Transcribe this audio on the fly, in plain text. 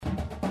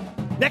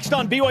Next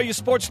on BYU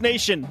Sports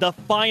Nation, the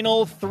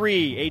Final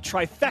Three. A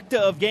trifecta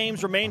of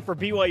games remain for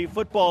BYU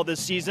football this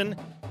season.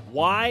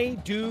 Why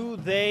do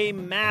they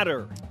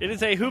matter? It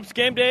is a Hoops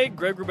game day.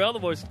 Greg Wrubell, the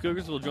voice of the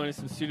Cougars, will join us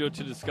in the studio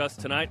to discuss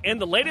tonight. And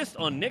the latest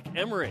on Nick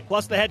Emery.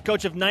 Plus the head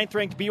coach of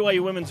 9th-ranked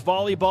BYU women's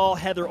volleyball,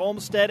 Heather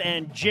Olmstead,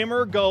 and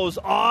Jimmer goes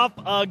off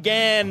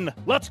again.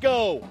 Let's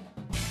go.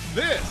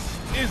 This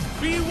is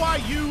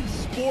BYU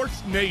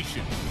Sports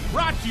Nation,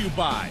 brought to you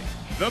by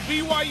The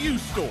BYU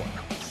Store.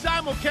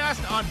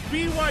 Simulcast on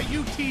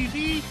BYU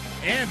TV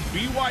and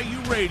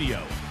BYU Radio.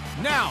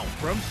 Now,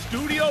 from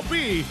Studio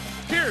B,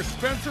 here's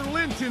Spencer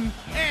Linton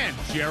and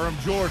Jerem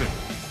Jordan.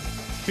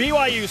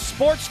 BYU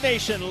Sports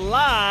Nation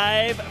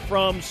live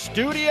from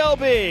Studio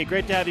B.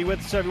 Great to have you with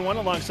us, everyone,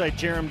 alongside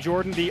Jerem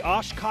Jordan, the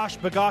Oshkosh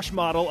Bagosh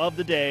model of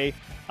the day.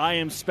 I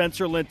am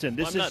Spencer Linton.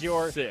 This is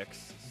your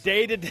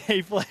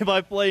day-to-day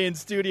play-by-play in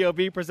Studio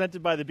B,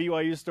 presented by the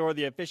BYU Store,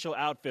 the official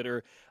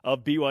outfitter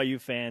of BYU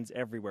fans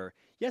everywhere.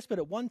 Yes, but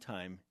at one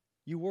time,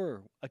 you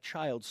were a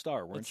child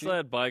star, weren't you? Let's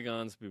let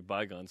bygones be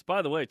bygones.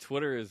 By the way,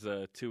 Twitter is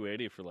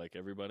 280 for,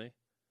 everybody.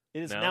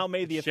 It has now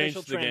made the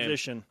official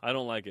transition. Game. I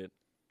don't like it.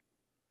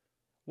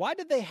 Why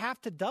did they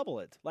have to double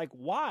it?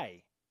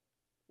 Why?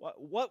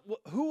 What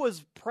who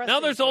was pressing?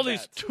 Now there's all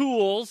these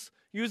tools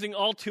using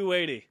all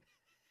 280.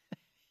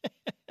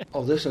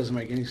 Oh, this doesn't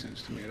make any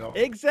sense to me at all.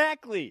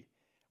 Exactly.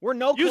 We're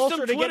no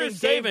closer to getting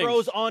Dave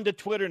Rose onto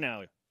Twitter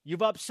now.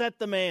 You've upset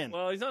the man.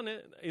 Well, he's on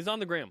it. He's on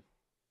the gram.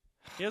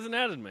 He hasn't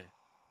added me,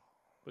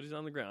 but he's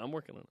on the gram. I'm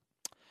working on it.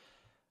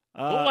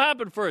 What will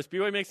happen first?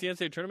 BYU makes the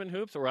NCAA tournament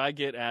hoops, or I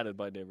get added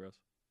by Dave Rose?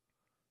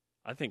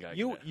 I think I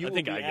will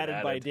be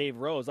added by Dave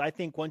Rose. I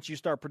think once you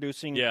start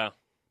producing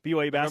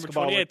BYU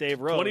basketball with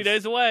Dave Rose, 20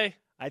 days away.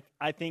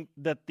 I think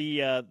that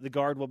the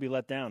guard will be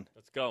let down.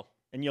 Let's go.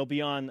 And you'll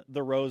be on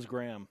the Rose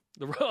Gram.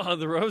 The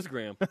Rose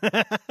Gram.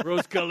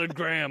 Rose-colored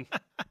Gram.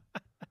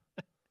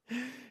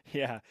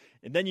 Yeah.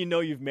 And then you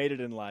know you've made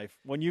it in life.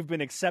 When you've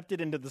been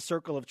accepted into the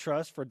circle of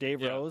trust for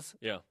Dave Rose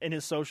in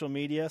his social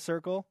media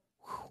circle.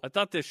 I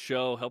thought this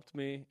show helped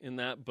me in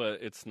that,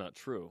 but it's not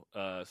true.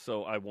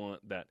 So I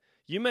want that.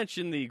 You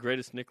mentioned the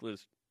greatest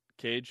Nicolas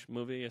Cage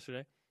movie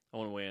yesterday. I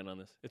want to weigh in on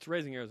this. It's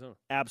Raising Arizona.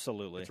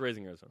 Absolutely. It's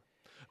Raising Arizona.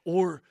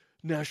 Or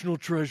National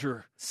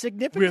Treasure.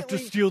 Significantly, we have to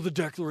steal the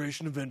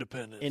Declaration of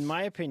Independence. In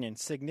my opinion,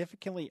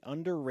 significantly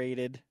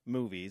underrated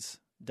movies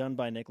done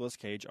by Nicolas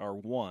Cage are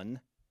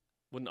one.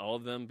 Wouldn't all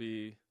of them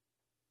be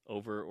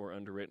over or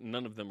underrated?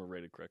 None of them are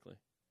rated correctly.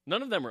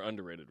 None of them are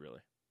underrated,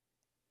 really.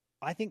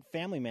 I think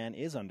Family Man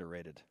is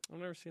underrated. I've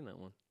never seen that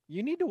one.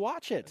 You need to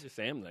watch it. I just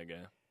am that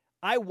guy.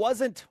 I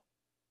wasn't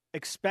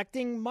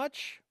expecting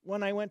much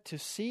when I went to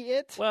see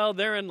it. Well,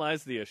 therein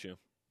lies the issue.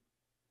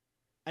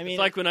 I mean, it's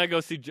like when I go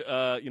see,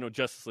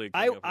 Justice League.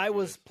 I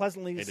was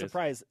pleasantly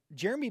surprised.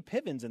 Jeremy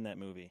Piven's in that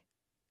movie.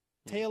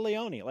 Téa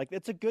Leoni.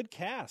 It's a good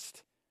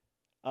cast.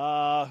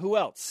 Who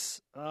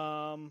else?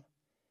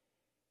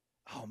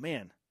 Oh,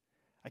 man.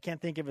 I can't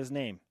think of his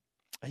name.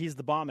 He's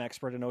the bomb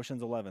expert in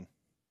Ocean's 11.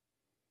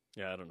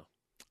 Yeah, I don't know.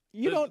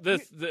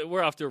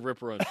 We're off to a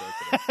rip-roaring start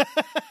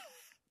today.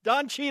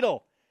 Don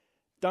Cheadle.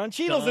 Don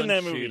Cheadle's in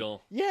that movie.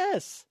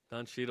 Yes.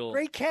 Don Cheadle.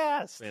 Great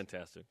cast.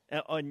 Fantastic.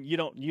 And you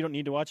don't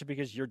need to watch it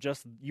because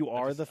you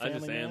are the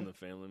family man. I just am the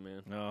family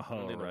man. Oh, I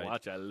don't need to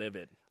watch. I live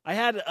it. I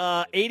had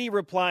 80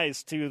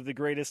 replies to the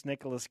greatest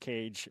Nicolas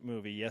Cage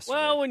movie yesterday.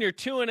 Well, when you're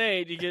 2 and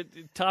 8, you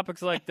get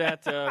topics like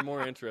that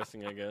more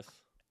interesting, I guess.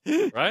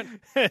 Right?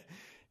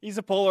 He's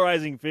a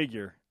polarizing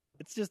figure.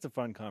 It's just a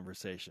fun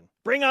conversation.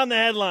 Bring on the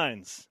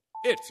headlines.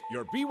 It's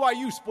your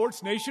BYU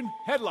Sports Nation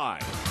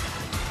headline.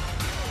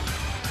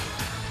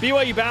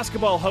 BYU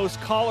basketball hosts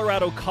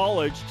Colorado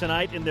College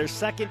tonight in their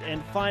second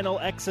and final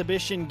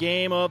exhibition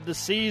game of the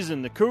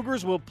season. The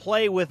Cougars will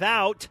play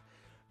without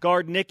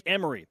guard Nick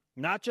Emery,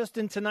 not just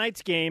in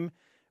tonight's game,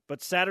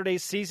 but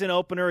Saturday's season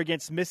opener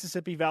against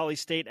Mississippi Valley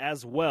State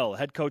as well.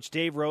 Head coach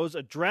Dave Rose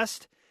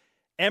addressed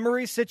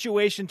Emery's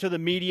situation to the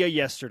media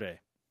yesterday.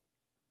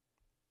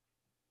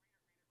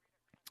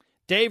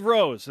 Dave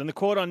Rose, and the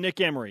quote on Nick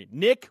Emery,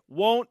 Nick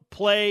won't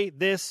play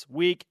this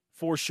week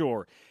for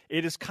sure.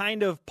 It is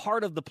kind of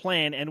part of the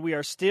plan, and we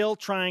are still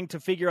trying to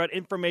figure out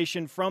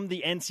information from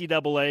the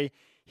NCAA.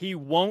 He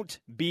won't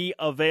be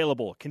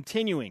available.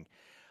 Continuing,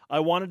 I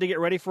wanted to get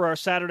ready for our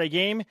Saturday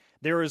game.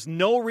 There is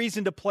no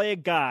reason to play a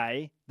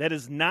guy that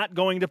is not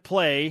going to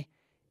play,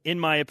 in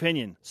my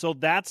opinion. So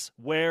that's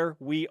where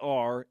we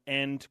are,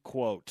 end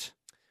quote.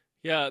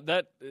 Yeah,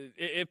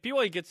 if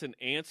BYU gets an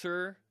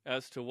answer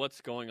as to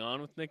what's going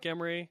on with Nick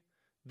Emery,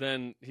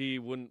 then he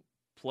wouldn't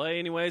play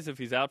anyways if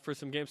he's out for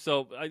some games.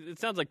 So it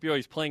sounds like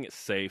BYU's playing it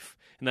safe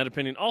in that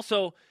opinion.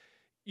 Also,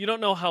 you don't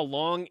know how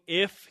long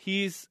if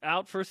he's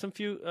out for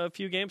a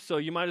few games, so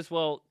you might as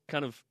well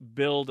kind of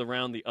build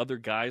around the other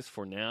guys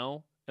for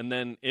now. And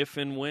then if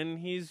and when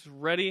he's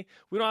ready,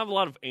 we don't have a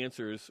lot of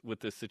answers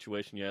with this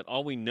situation yet.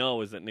 All we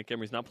know is that Nick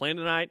Emery's not playing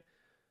tonight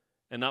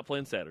and not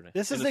playing Saturday.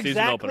 This is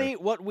exactly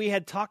what we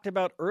had talked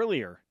about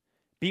earlier.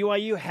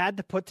 BYU had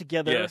to put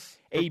together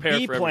a prepare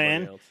B for plan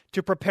everybody else.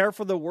 to prepare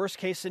for the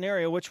worst-case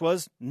scenario, which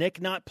was Nick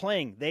not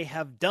playing. They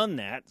have done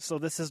that, so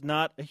this is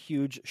not a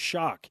huge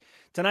shock.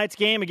 Tonight's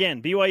game,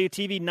 again, BYU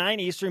TV, 9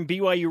 Eastern.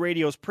 BYU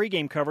Radio's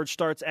pregame coverage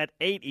starts at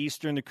 8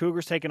 Eastern. The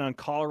Cougars taking on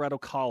Colorado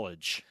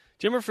College.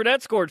 Jimmer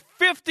Fredette scored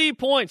 50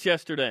 points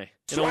yesterday.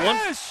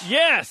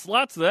 Yes,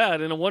 lots of that.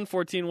 In a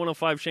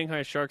 114-105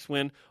 Shanghai Sharks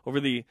win over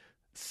the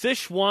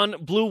Sichuan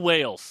Blue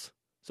Whales.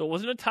 So it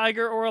wasn't a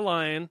tiger or a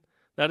lion.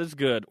 That is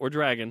good. Or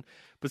dragon.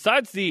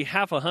 Besides the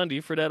half a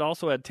hundy, Fredette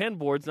also had 10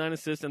 boards, 9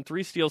 assists, and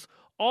 3 steals,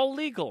 all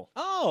legal.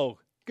 Oh,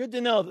 good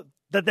to know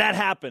that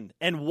happened.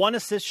 And 1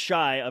 assist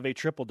shy of a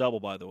triple-double,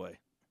 by the way.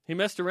 He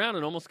messed around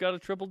and almost got a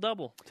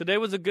triple-double. Today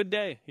was a good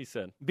day, he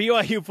said.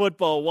 BYU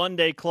football 1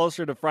 day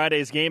closer to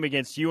Friday's game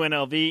against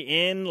UNLV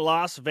in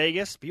Las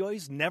Vegas.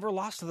 BYU's never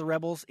lost to the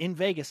Rebels in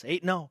Vegas,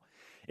 8-0.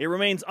 It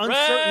remains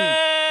uncertain.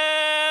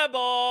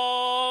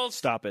 Rebels!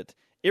 Stop it.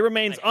 It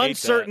remains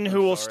uncertain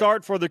who will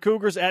start for the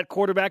Cougars at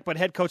quarterback, but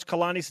head coach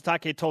Kalani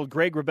Sitake told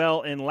Greg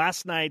Wrubell in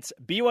last night's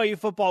BYU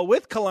football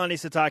with Kalani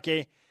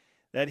Sitake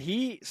that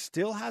he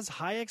still has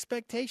high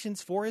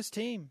expectations for his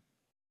team.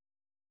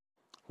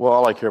 Well,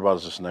 all I care about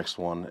is this next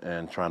one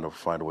and trying to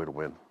find a way to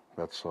win.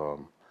 That's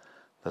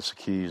the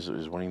key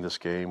is winning this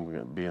game. We're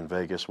going to be in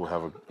Vegas. We'll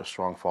have a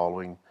strong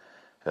following,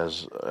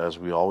 as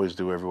we always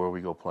do everywhere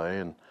we go play.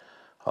 And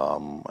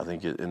I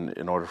think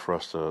in order for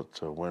us to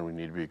win, we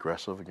need to be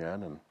aggressive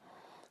again, and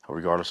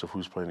regardless of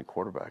who's playing at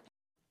quarterback.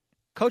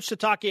 Coach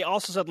Sitake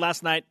also said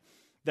last night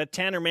that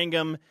Tanner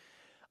Mangum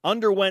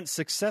underwent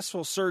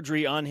successful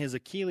surgery on his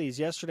Achilles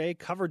yesterday.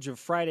 Coverage of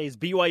Friday's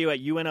BYU at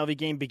UNLV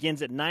game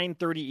begins at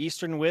 9:30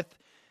 Eastern with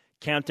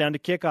countdown to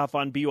kickoff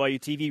on BYU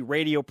TV.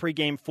 Radio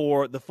pregame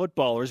for the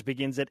footballers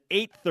begins at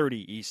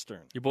 8:30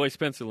 Eastern. Your boy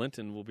Spencer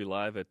Linton will be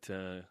live at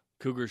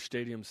Cougar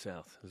Stadium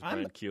South, as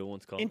Brian Keel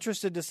once called it.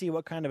 Interested to see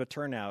what kind of a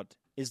turnout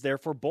is there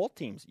for both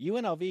teams.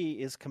 UNLV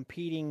is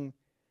competing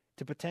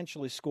to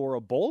potentially score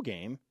a bowl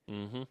game,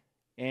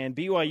 and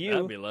BYU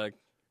That'd be like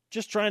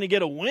just trying to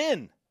get a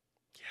win.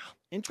 Yeah.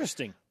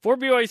 Interesting. 4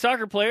 BYU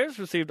soccer players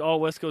received all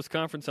West Coast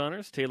Conference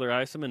honors. Taylor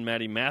Isom and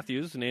Maddie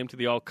Matthews named to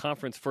the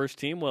all-conference first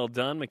team. Well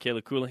done.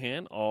 Michaela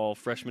Coulihan,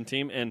 all-freshman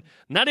team. And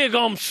Nadia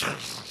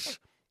Gomes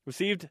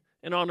received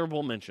an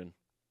honorable mention.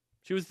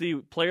 She was the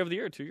player of the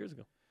year 2 years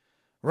ago.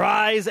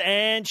 Rise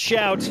and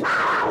shout.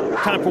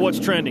 Time for What's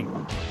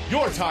Trending.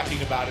 You're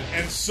talking about it,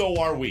 and so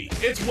are we.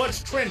 It's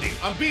What's Trending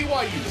on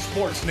BYU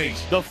Sports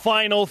Nation. The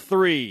final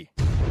 3.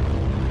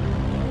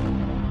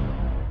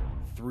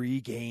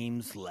 3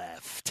 games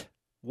left.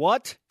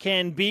 What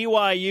can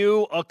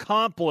BYU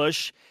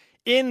accomplish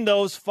in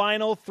those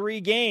final 3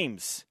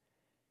 games?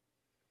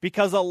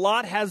 Because a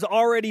lot has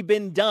already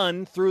been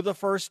done through the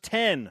first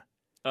 10.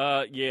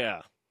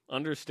 Yeah.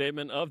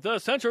 Understatement of the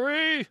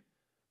century.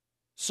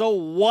 So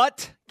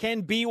what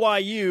can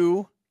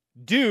BYU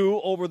do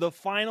over the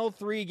final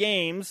 3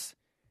 games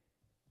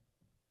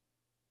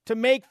to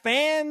make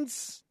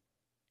fans,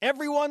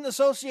 everyone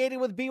associated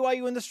with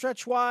BYU in the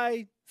stretch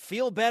Y,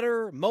 feel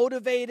better,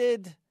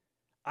 motivated?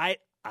 I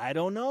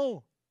don't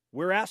know.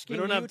 We're asking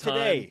you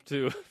today.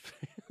 This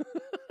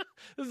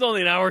is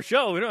only an hour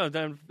show. We don't have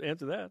time to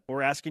answer that.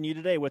 We're asking you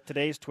today with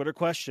today's Twitter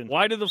question.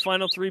 Why do the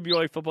final 3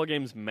 BYU football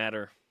games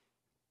matter?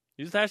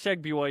 Use the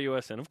hashtag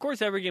BYUSN. Of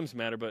course, every games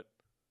matter, but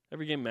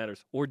every game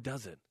matters. Or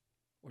does it?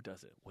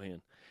 Weigh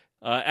in.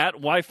 At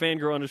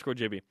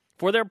YFangirl_JB.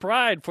 For their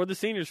pride, for the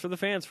seniors, for the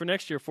fans, for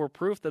next year, for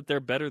proof that they're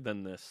better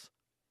than this.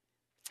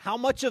 How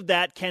much of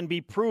that can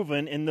be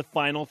proven in the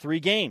final 3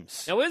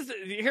 games? Now,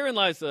 herein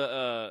lies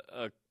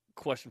a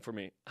question for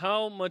me.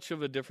 How much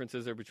of a difference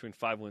is there between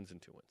 5 wins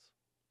and 2 wins?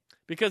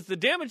 Because the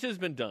damage has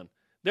been done.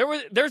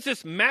 There's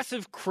this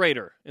massive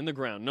crater in the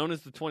ground known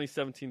as the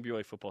 2017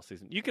 BYU football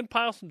season. You can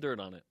pile some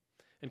dirt on it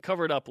and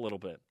cover it up a little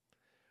bit.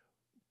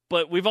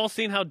 But we've all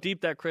seen how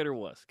deep that crater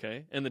was,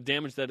 okay, and the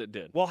damage that it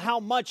did. Well, how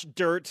much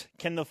dirt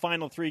can the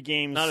final 3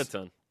 games Not a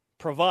ton.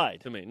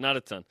 Provide? To me, not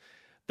a ton.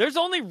 There's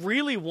only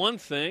really one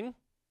thing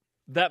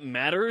that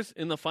matters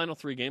in the final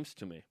 3 games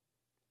to me.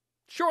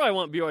 Sure, I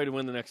want BYU to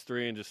win the next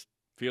 3 and just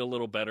feel a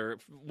little better.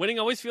 Winning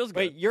always feels good.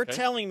 Wait, you're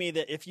telling me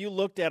that if you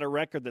looked at a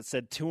record that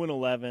said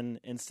 2-11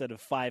 instead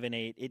of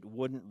 5-8, it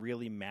wouldn't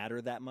really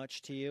matter that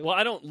much to you? Well,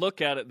 I don't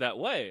look at it that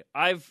way.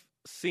 I've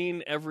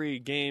seen every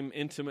game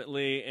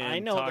intimately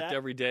and talked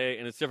every day,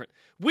 and it's different.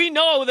 We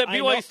know that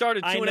BYU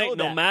started 2-8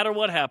 no matter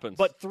what happens.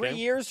 But 3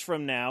 years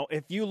from now,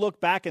 if you look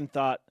back and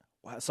saw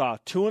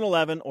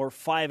 2-11 or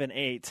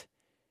 5-8,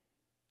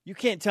 you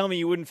can't tell me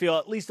you wouldn't feel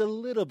at least a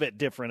little bit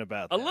different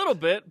about that. A little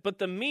bit, but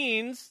the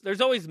means,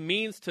 there's always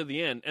means to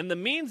the end. And the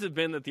means have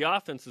been that the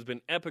offense has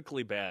been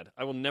epically bad.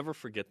 I will never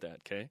forget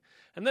that, okay?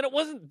 And then it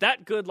wasn't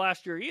that good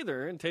last year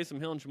either, and Taysom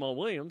Hill and Jamal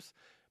Williams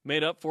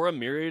made up for a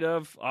myriad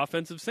of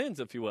offensive sins,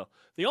 if you will.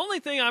 The only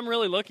thing I'm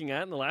really looking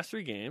at in the last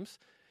 3 games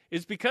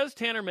is because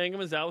Tanner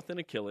Mangum is out with an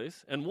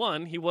Achilles, and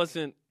one, he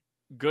wasn't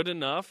good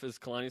enough, as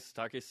Kalani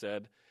Sitake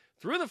said,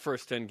 through the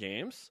first 10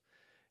 games,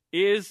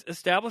 is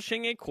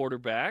establishing a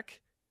quarterback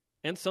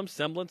and some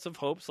semblance of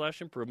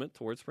hope/improvement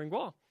towards spring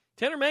ball.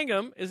 Tanner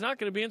Mangum is not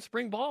going to be in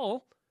spring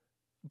ball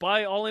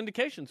by all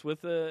indications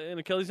with an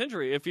Achilles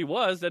injury. If he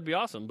was, that'd be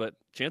awesome, but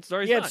chances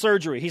are he's He not. had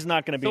surgery. He's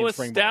not going to be in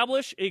spring ball. So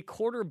establish a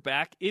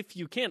quarterback if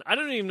you can. I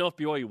don't even know if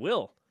BYU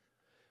will.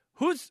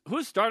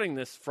 Who's starting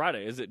this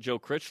Friday? Is it Joe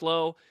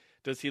Critchlow?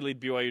 Does he lead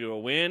BYU to a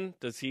win?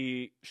 Does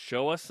he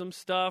show us some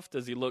stuff?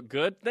 Does he look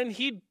good? Then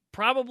he'd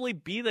probably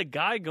be the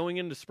guy going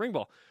into spring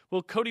ball.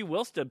 Will Cody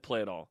Wilstead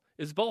play at all?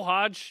 Is Bo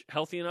Hodge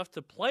healthy enough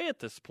to play at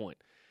this point?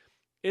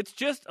 It's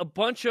just a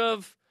bunch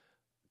of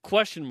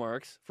question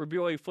marks for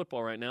BYU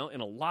football right now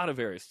in a lot of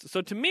areas.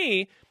 So to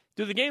me,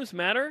 do the games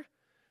matter?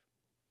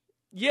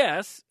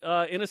 Yes,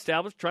 in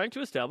trying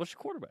to establish a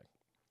quarterback.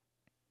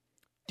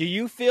 Do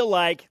you feel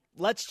like,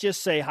 let's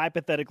just say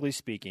hypothetically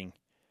speaking,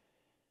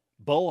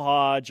 Bo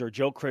Hodge or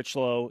Joe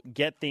Critchlow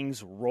get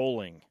things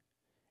rolling,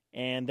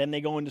 and then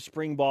they go into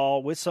spring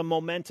ball with some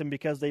momentum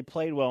because they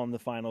played well in the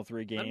final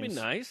 3 games? That'd be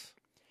nice.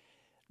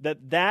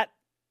 That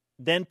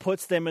then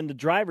puts them in the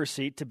driver's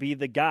seat to be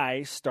the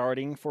guy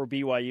starting for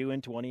BYU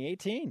in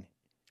 2018.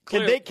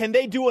 Can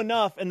they do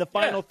enough in the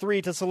final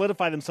 3 to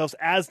solidify themselves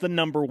as the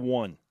number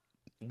 1?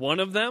 One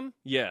of them,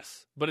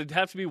 yes. But it'd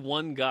have to be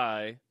one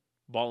guy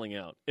balling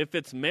out. If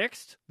it's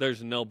mixed,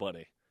 there's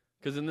nobody.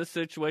 Because in this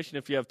situation,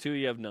 if you have 2,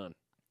 you have none.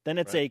 Then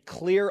it's a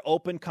clear,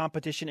 open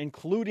competition,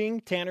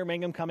 including Tanner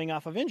Mangum coming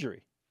off of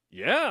injury.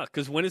 Yeah,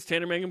 because when is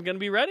Tanner Mangum going to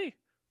be ready?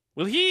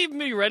 Will he even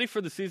be ready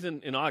for the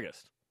season in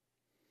August?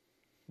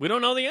 We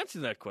don't know the answer to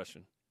that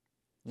question.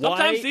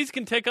 Sometimes these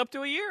can take up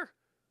to a year.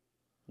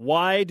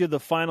 Why do the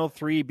final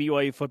 3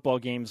 BYU football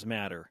games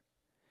matter?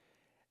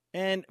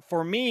 And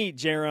for me,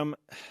 Jerem,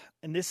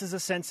 and this is a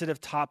sensitive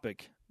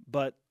topic,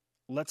 but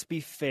let's be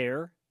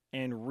fair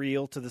and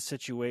real to the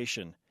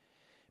situation.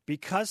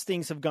 Because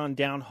things have gone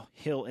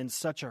downhill in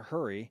such a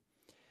hurry,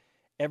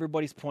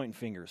 everybody's pointing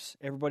fingers.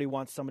 Everybody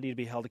wants somebody to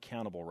be held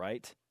accountable,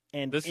 right?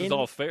 And this is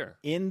all fair.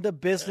 In the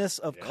business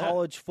of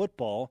college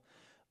football,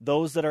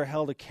 those that are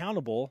held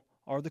accountable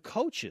are the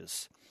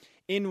coaches.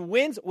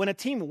 When a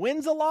team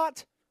wins a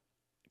lot,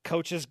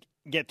 coaches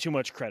get too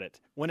much credit.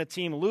 When a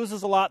team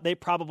loses a lot, they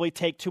probably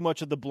take too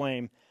much of the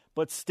blame.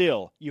 But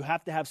still, you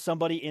have to have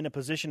somebody in a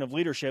position of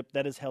leadership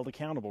that is held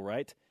accountable,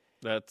 right?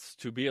 That's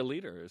to be a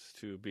leader, is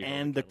to be.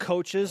 And the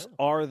coaches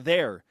are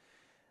there.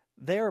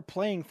 They are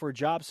playing for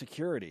job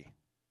security.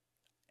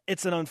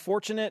 It's an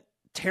unfortunate,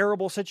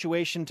 terrible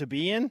situation to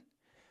be in,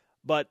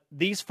 but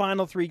these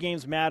final 3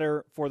 games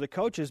matter for the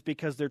coaches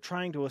because they're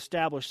trying to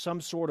establish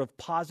some sort of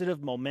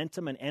positive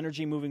momentum and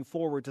energy moving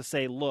forward to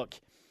say, look,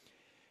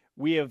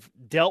 we have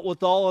dealt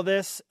with all of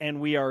this,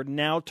 and we are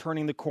now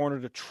turning the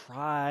corner to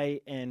try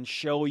and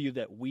show you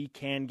that we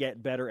can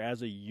get better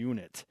as a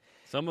unit.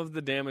 Some of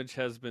the damage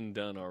has been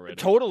done already.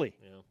 Totally.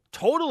 Yeah.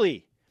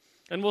 Totally.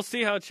 And we'll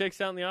see how it shakes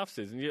out in the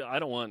offseason. I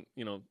don't want,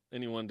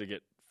 anyone to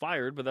get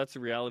fired, but that's the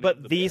reality but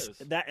of the biz.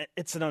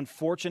 It's an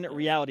unfortunate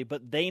reality,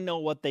 but they know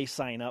what they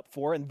sign up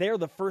for, and they're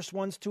the first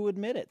ones to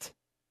admit it.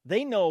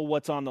 They know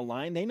what's on the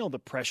line. They know the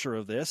pressure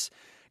of this.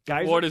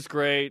 Guys, Sport is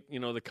great.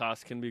 The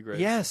cost can be great.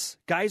 Yes.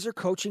 Guys are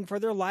coaching for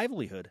their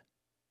livelihood.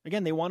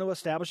 Again, they want to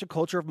establish a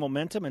culture of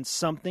momentum and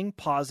something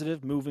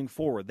positive moving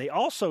forward. They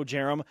also,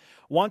 Jerem,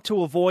 want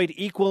to avoid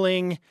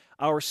equaling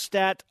our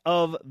stat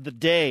of the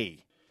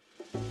day.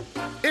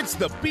 It's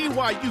the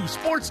BYU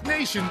Sports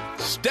Nation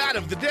stat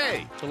of the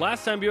day. The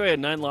last time BYU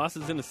had 9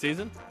 losses in a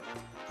season,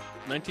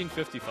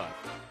 1955.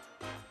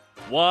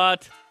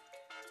 What?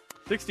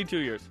 62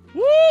 years.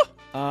 Woo!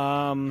 If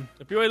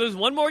BYU loses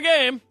one more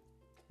game,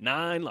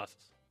 9 losses.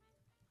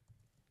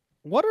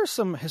 What are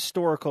some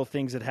historical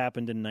things that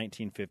happened in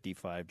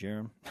 1955,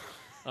 Jerem?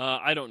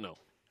 I don't know.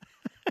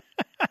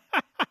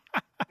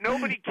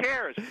 Nobody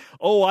cares.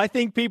 Oh, I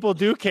think people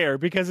do care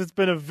because it's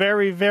been a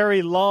very,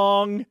 very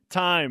long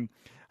time.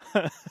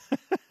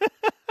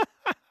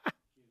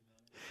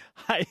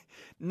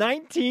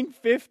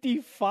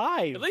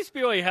 1955. At least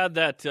BYU had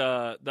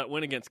that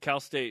win against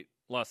Cal State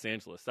Los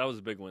Angeles. That was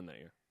a big win that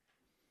year.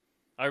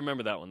 I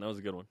remember that one. That was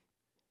a good one.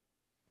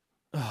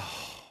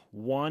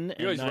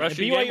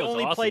 BYU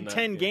only played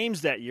 10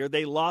 games that year.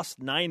 They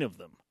lost 9 of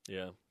them.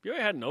 Yeah.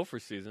 BYU had an 0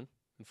 season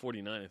in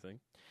 49, I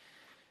think.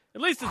 At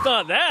least it's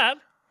not that.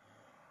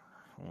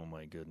 Oh,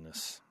 my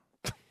goodness.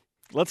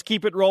 Let's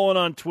keep it rolling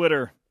on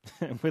Twitter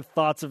with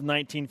thoughts of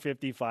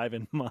 1955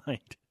 in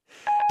mind.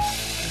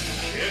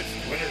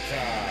 It's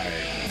wintertime.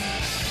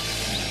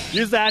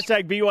 Use the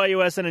hashtag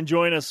BYUSN and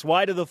join us.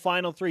 Why do the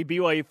final 3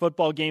 BYU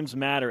football games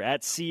matter?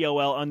 At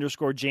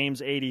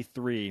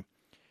COL_James83.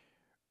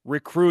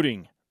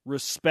 Recruiting,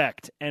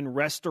 respect, and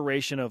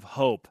restoration of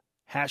hope.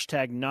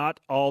 Hashtag not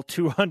all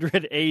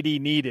 280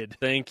 needed.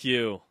 Thank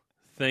you.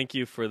 Thank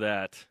you for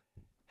that.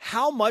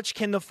 How much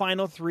can the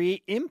final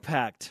 3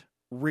 impact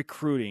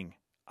recruiting?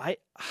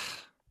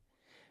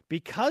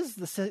 Because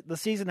the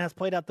season has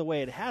played out the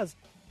way it has,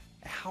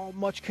 how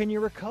much can you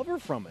recover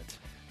from it?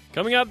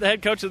 Coming up, the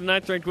head coach of the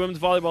 9th-ranked women's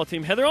volleyball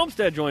team, Heather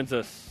Olmstead, joins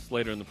us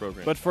later in the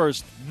program. But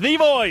first, the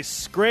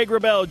voice, Greg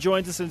Wrubell,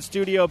 joins us in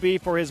Studio B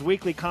for his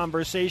weekly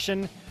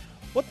conversation.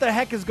 What the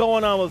heck is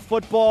going on with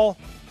football,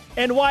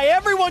 and why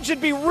everyone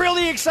should be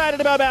really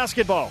excited about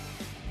basketball?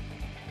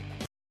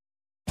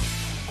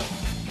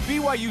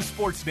 BYU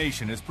Sports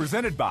Nation is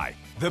presented by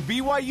The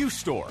BYU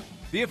Store,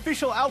 the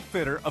official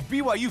outfitter of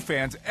BYU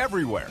fans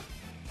everywhere.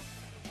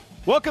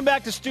 Welcome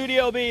back to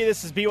Studio B.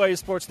 This is BYU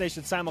Sports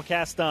Nation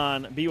simulcast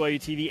on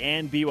BYU TV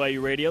and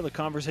BYU Radio. The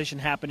conversation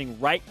happening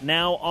right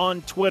now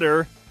on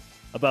Twitter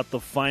about the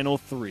Final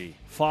Three.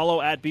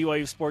 Follow at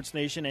BYU Sports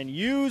Nation and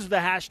use the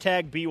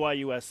hashtag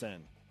BYUSN.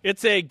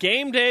 It's a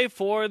game day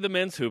for the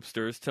men's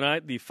hoopsters.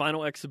 Tonight, the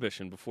final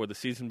exhibition before the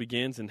season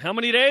begins. And how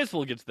many days?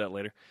 We'll get to that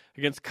later.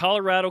 Against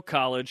Colorado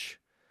College,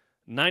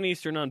 9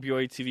 Eastern on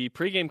BYU TV.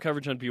 Pre-game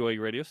coverage on BYU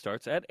Radio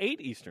starts at 8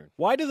 Eastern.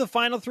 Why do the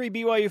Final Three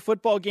BYU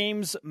football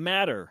games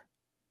matter?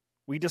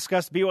 We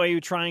discussed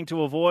BYU trying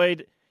to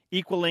avoid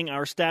equaling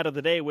our stat of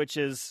the day, which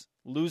is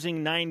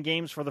losing 9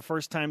 games for the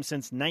first time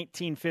since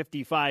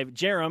 1955.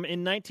 Jerem,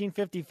 in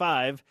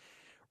 1955,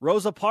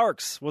 Rosa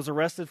Parks was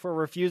arrested for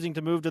refusing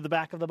to move to the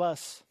back of the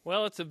bus.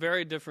 Well, it's a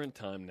very different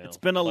time now. It's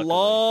been a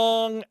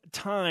long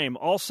time.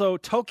 Also,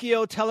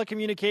 Tokyo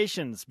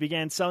Telecommunications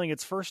began selling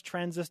its first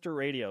transistor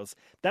radios.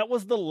 That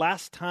was the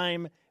last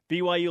time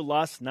BYU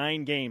lost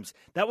 9 games.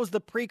 That was the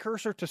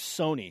precursor to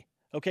Sony.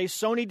 Okay,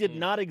 Sony did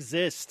not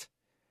exist.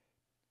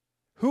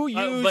 Who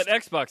used but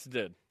Xbox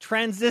did.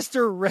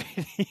 transistor radios?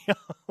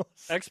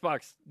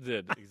 Xbox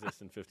did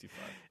exist in 55.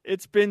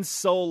 It's been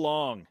so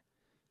long.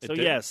 It So,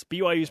 did? yes,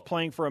 BYU's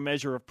playing for a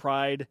measure of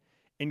pride,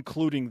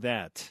 including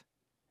that.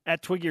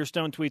 At Twiggy or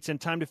Stone tweets, in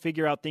time to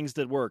figure out things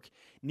that work.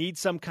 Need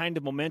some kind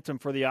of momentum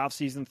for the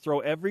offseason. Throw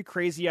every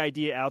crazy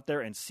idea out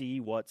there and see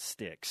what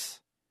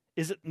sticks.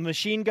 Is it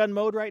machine gun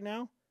mode right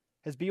now?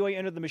 Has BYU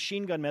entered the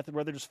machine gun method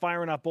where they're just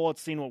firing off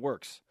bullets, seeing what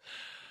works?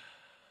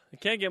 It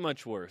can't get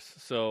much worse.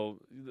 So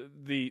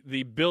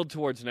the build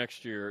towards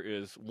next year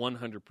is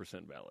 100%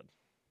 valid.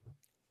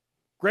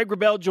 Greg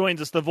Wrubell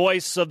joins us, the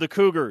voice of the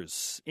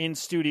Cougars, in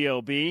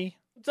Studio B.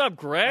 What's up,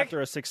 Greg?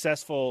 After a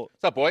successful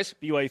What's up, boys?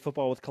 BYU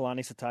Football with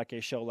Kalani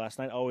Satake show last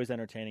night. Always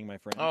entertaining, my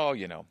friend. Oh,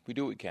 we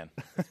do what we can.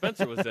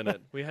 Spencer was in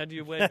it. We had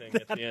you waving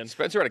at the end.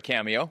 Spencer had a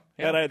cameo.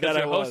 That I Because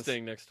you're was.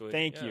 hosting next week.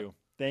 Thank Yeah. you.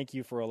 Thank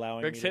you for allowing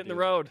Greg's me to hitting the do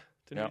road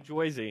to Yeah. New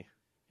Jersey.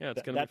 Yeah,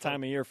 it's going to be that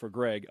time of year for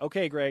Greg.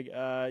 Okay, Greg,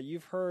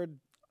 you've heard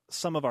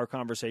some of our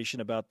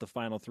conversation about the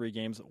Final Three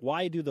games.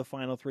 Why do the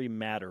Final Three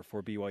matter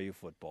for BYU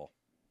football?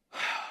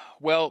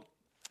 Well,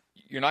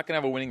 you're not going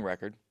to have a winning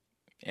record,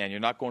 and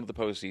you're not going to the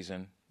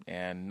postseason,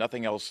 and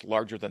nothing else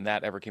larger than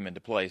that ever came into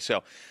play.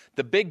 So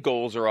the big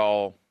goals are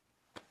all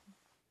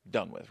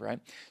done with, right?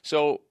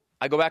 So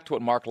I go back to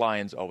what Mark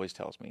Lyons always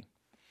tells me.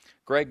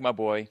 Greg, my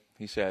boy,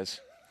 he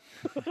says,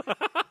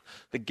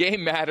 the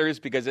game matters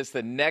because it's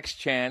the next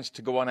chance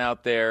to go on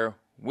out there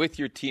with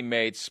your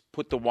teammates,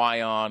 put the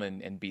Y on,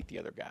 and beat the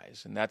other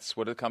guys. And that's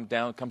what it comes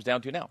down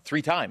to now,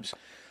 3 times.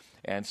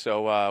 And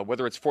so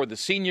whether it's for the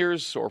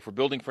seniors or for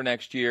building for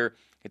next year,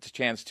 it's a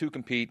chance to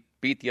compete,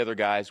 beat the other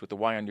guys with the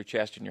Y on your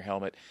chest and your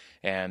helmet,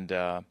 and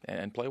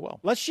play well.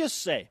 Let's just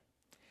say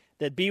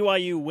that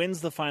BYU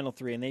wins the Final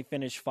Three and they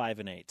finish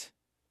 5-8.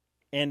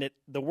 And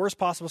the worst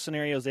possible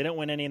scenario is they don't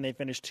win any and they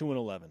finish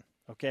 2-11.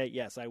 Okay,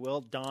 yes, I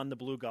will don the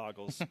blue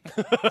goggles.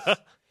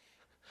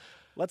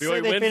 Let's say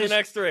BYU they wins finish the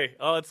next 3.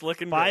 Oh, it's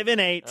looking good.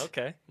 5-8.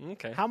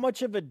 Okay. How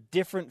much of a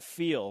different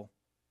feel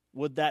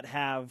would that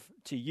have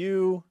to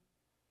you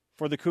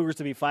for the Cougars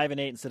to be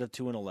 5-8 instead of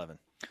 2-11?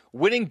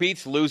 Winning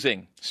beats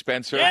losing,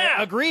 Spencer.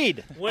 Yeah.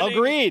 Agreed. Winning-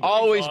 Agreed.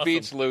 Always Awesome.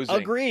 beats losing.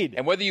 Agreed.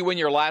 And whether you win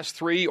your last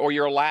 3 or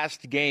your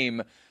last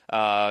game,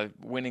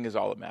 winning is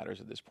all that matters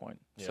at this point.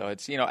 Yeah. So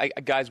it's,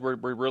 guys, we're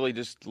really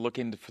just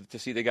looking to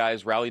see the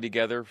guys rally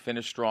together,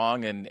 finish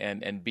strong,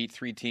 and beat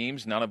 3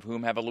 teams, none of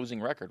whom have a losing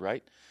record,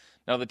 right?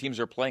 None of the teams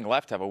that are playing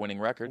left have a winning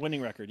record.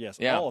 Winning record, yes.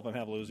 Yeah. All of them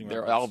have losing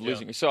records. They're all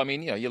losing. So,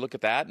 you look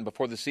at that, and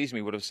before the season,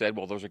 we would have said,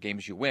 well, those are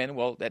games you win.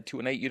 Well, at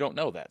 2-8, you don't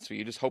know that. So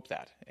you just hope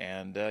that.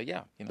 And,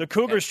 The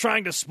Cougars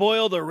trying to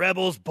spoil the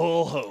Rebels'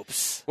 bull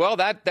hopes. Well,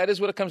 that is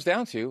what it comes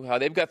down to.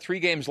 They've got 3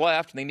 games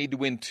left, and they need to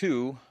win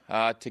 2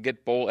 to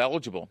get bowl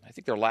eligible. I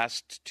think their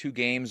last 2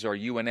 games are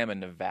UNM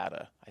and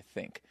Nevada, I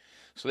think.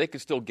 So they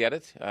could still get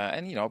it.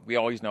 And we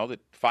always know that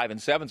 5 and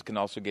 7s can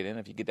also get in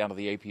if you get down to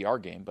the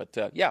APR game. But,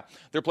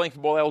 they're playing for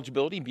bowl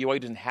eligibility. BYU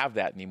doesn't have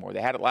that anymore.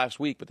 They had it last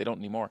week, but they don't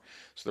anymore.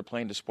 So they're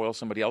playing to spoil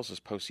somebody else's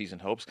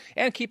postseason hopes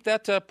and keep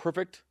that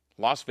perfect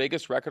Las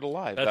Vegas record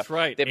alive. That's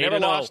right. They've never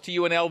 8-0. lost to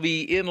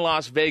UNLV in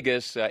Las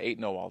Vegas,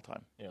 8-0 all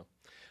time. Yeah.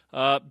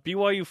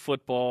 BYU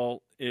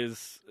football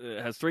has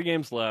 3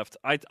 games left.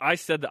 I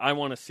said that I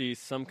want to see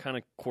some kind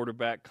of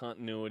quarterback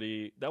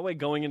continuity. That way,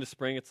 going into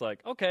spring, it's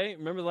like, okay,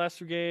 remember the last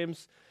 3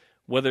 games?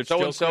 Whether it's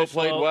So-and-so Joe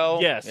played Criswell,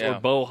 well. yes, Yeah. or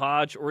Bo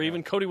Hodge, or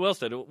even Cody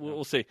Wilstead.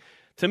 We'll see.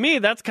 To me,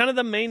 that's kind of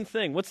the main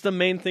thing. What's the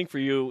main thing for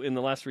you in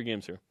the last 3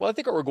 games here? Well, I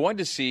think what we're going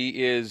to see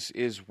is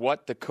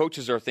what the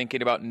coaches are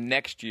thinking about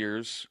next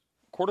year's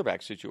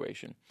quarterback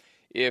situation.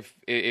 If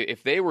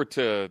they were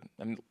to,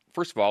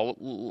 first of all,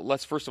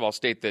 let's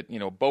state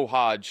that Bo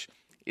Hodge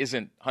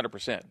isn't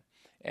 100%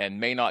 and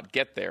may not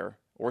get there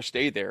or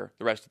stay there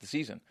the rest of the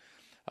season.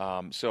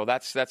 So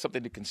that's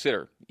something to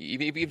consider.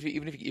 Even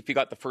if you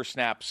got the first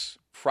snaps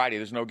Friday,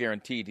 there's no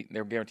guarantee.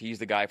 They're guaranteed he's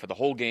the guy for the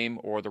whole game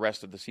or the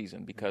rest of the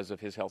season because of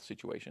his health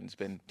situation. It's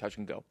been touch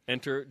and go.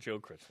 Enter Joe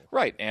Critchlow.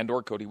 Right,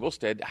 and/or Cody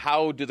Wilstead.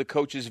 How do the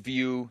coaches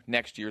view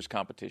next year's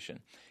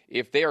competition?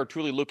 If they are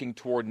truly looking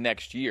toward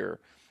next year,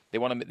 they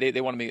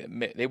may want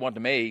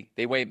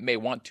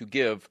to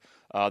give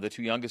the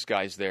two youngest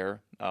guys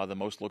there the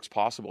most looks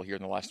possible here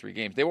in the last 3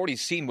 games. They've already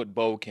seen what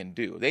Bo can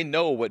do. They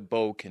know what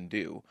Bo can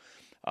do.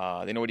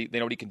 They know what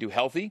he can do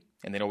healthy,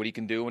 and they know what he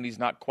can do when he's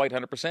not quite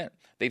 100%.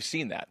 They've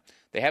seen that.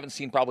 They haven't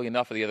seen probably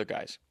enough of the other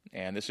guys,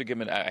 and this will give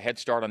them a head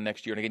start on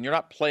next year. And again, you're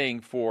not playing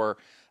for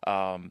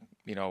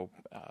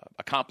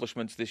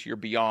accomplishments this year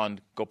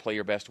beyond go play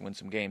your best and win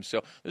some games.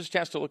 So there's a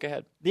chance to look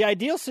ahead. The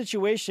ideal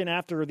situation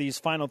after these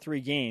final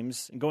 3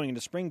 games and going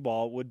into spring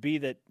ball would be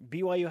that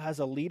BYU has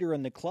a leader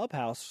in the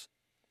clubhouse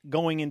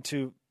going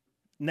into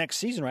next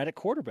season, right, at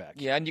quarterback.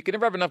 Yeah, and you can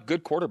never have enough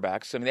good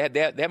quarterbacks. I mean, they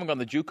haven't gone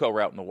the JUCO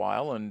route in a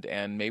while,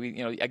 and maybe,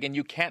 again,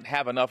 you can't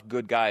have enough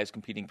good guys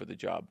competing for the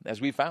job,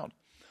 as we found.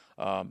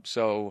 I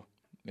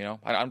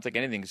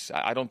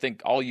don't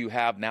think all you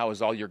have now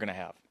is all you're going to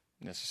have,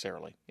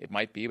 necessarily. It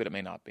might be, but it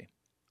may not be.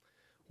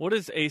 What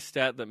is a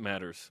stat that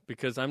matters?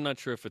 Because I'm not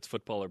sure if it's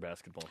football or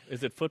basketball.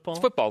 Is it football?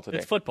 It's football today.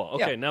 It's football.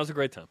 Okay, Yeah. Now's a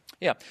great time.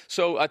 Yeah.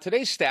 So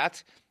today's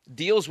stat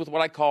deals with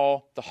what I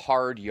call the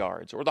hard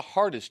yards, or the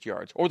hardest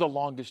yards, or the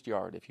longest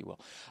yard, if you will.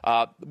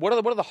 What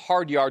are the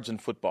hard yards in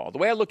football? The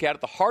way I look at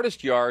it, the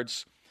hardest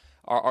yards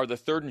are the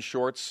 3rd and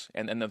shorts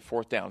and the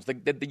 4th downs,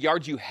 the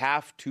yards you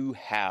have to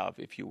have,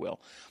 if you will.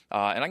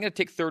 And I'm going to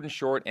take 3rd and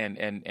short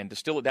and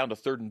distill it down to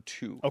 3rd and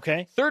 2.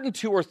 Okay. 3rd and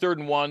 2 or 3rd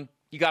and 1.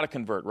 You got to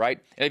convert, right?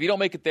 And if you don't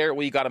make it there,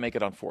 well, you got to make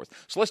it on 4th.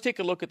 So let's take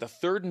a look at the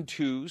 3rd and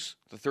 2s,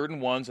 the 3rd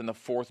and 1s, and the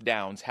 4th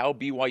downs, how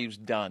BYU's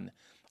done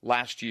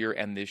last year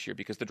and this year,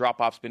 because the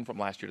drop-off's been from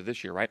last year to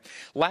this year, right?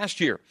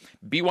 Last year,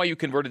 BYU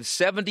converted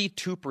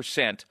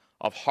 72%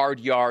 of hard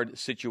yard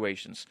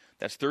situations.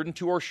 That's 3rd and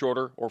 2 or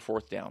shorter or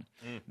 4th down.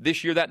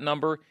 This year, that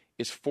number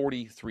is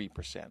 43%.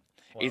 Wow.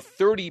 A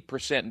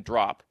 30%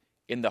 drop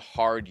in the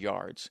hard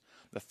yards.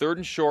 The 3rd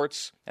and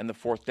shorts and the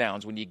 4th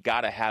downs when you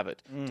got to have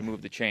it to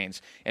move the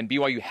chains. And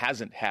BYU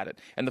hasn't had it.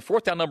 And the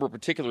 4th down number in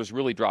particular has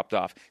really dropped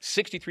off.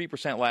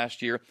 63%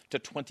 last year to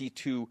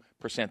 22%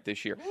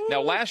 this year.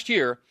 Now, last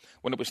year,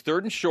 when it was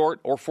 3rd and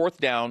short or 4th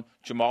down,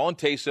 Jamal and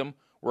Taysom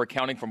were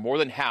accounting for more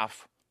than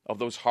half of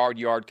those hard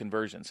yard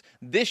conversions.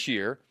 This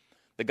year,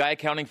 the guy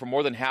accounting for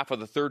more than half of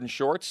the 3rd and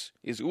shorts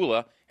is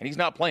Ula, and he's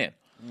not playing.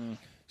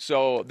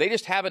 So they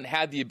just haven't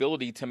had the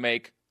ability to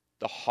make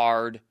the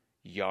hard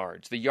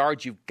yards, the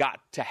yards you've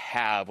got to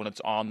have when it's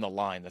on the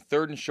line. The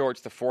 3rd and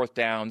shorts, the 4th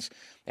downs,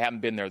 they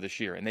haven't been there this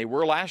year. And they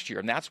were last year.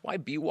 And that's why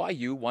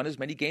BYU won as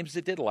many games as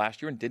it did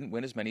last year and didn't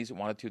win as many as it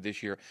wanted to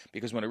this year.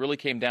 Because when it really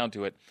came down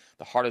to it,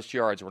 the hardest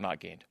yards were not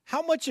gained.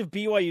 How much of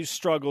BYU's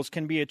struggles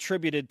can be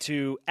attributed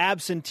to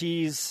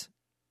absentees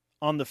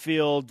on the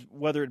field,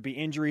 whether it be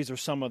injuries or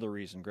some other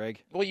reason,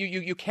 Greg? Well,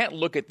 you can't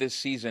look at this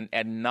season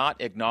and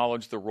not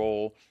acknowledge the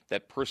role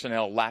that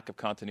personnel lack of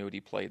continuity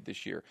played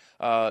this year.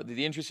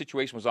 The injury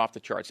situation was off the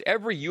charts.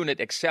 Every unit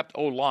except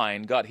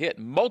O-line got hit.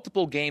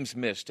 Multiple games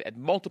missed at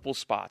multiple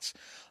spots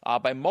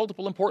by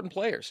multiple important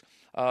players.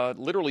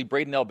 Literally,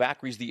 Braden L.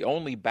 Bakry's the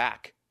only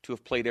back to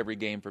have played every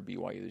game for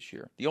BYU this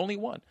year. The only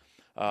one.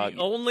 The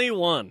only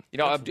one.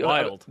 That's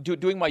wild.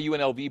 Doing my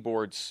UNLV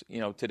boards,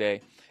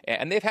 today,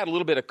 and they've had a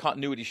little bit of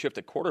continuity shift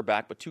at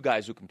quarterback, but 2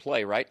 guys who can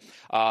play, right?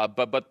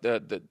 But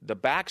the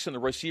backs and the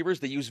receivers,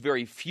 they use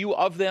very few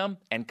of them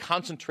and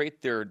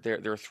concentrate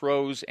their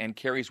throws and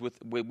carries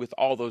with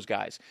all those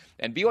guys.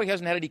 And BYU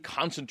hasn't had any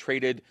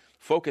concentrated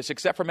focus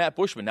except for Matt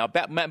Bushman. Now,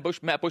 Matt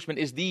Bushman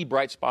is the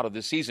bright spot of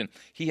this season.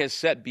 He has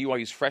set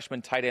BYU's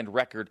freshman tight end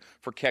record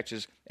for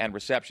catches and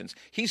receptions.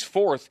 He's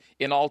 4th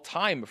in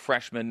all-time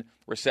freshman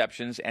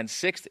receptions and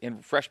 6th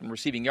in freshman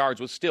receiving yards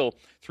with still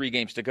 3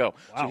 games to go.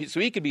 Wow. So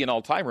he could be an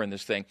all-timer in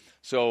this thing.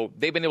 So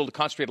they've been able to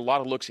concentrate a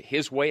lot of looks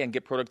his way and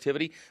get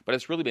productivity, but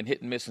it's really been hit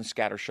and miss and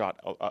scattershot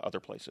other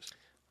places.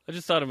 I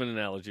just thought of an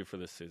analogy for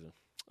this season.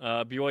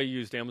 BYU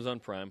used Amazon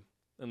Prime,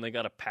 and they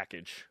got a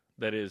package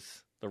that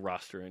is the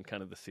roster and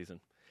kind of the season.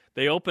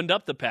 They opened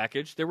up the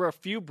package. There were a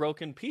few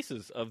broken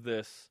pieces of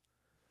this.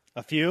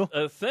 A few?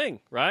 Thing,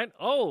 right?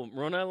 Oh,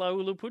 Moroni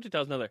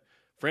Laulu-Pututau's not there.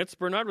 Francis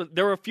Bernard,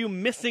 there were a few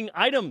missing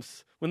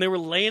items when they were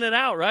laying it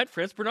out, right?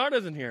 Francis Bernard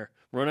isn't here.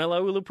 Moroni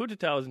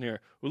Laulu-Pututau isn't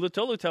here. Ula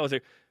Tolutau is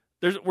here.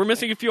 We're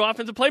missing a few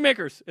offensive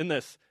playmakers in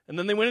this. And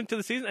then they went into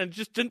the season and it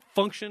just didn't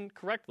function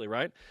correctly,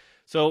 right?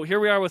 So here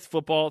we are with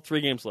football,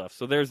 3 games left.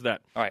 So there's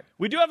that. All right.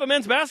 We do have a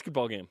men's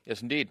basketball game.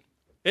 Yes, indeed.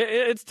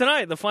 It's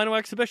tonight, the final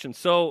exhibition.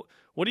 So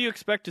what do you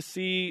expect to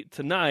see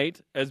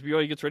tonight as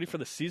BYU gets ready for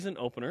the season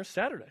opener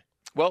Saturday?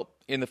 Well,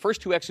 in the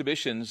first 2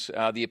 exhibitions,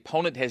 the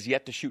opponent has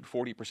yet to shoot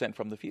 40%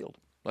 from the field.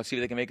 Let's see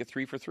if they can make it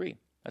 3 for 3.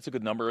 That's a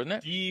good number, isn't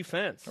it?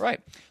 Defense.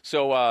 Right.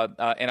 So,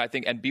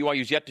 and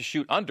BYU's yet to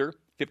shoot under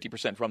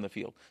 50% from the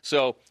field.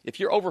 So if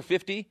you're over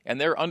 50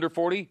 and they're under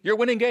 40, you're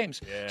winning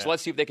games. Yeah. So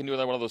let's see if they can do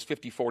another one of those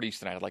 50-40s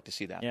tonight. I'd like to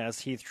see that. Yeah, as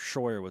Heath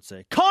Schroyer would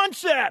say,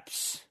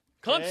 concepts!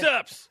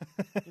 Concepts!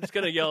 I'm just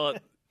going to yell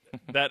at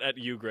that at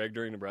you, Greg,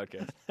 during the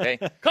broadcast. Hey,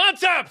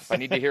 Concepts! I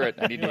need to hear it.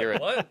 I need to hear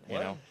it. What? You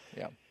know,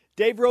 yeah.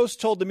 Dave Rose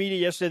told the media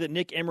yesterday that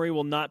Nick Emery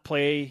will not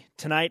play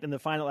tonight in the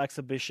final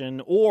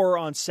exhibition or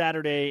on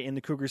Saturday in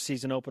the Cougars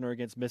season opener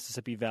against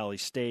Mississippi Valley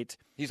State.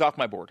 He's off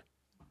my board.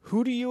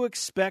 Who do you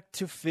expect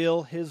to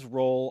fill his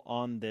role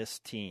on this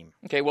team?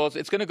 Okay, well,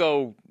 it's going to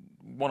go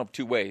one of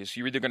two ways.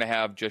 You're either going to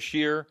have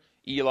Jashir,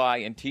 Eli,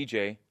 and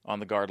TJ on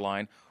the guard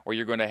line, or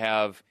you're going to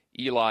have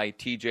Eli,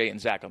 TJ, and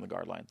Zach on the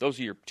guard line. Those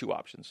are your two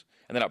options.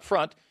 And then up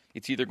front,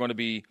 it's either going to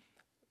be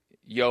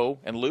Yo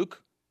and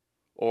Luke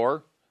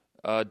or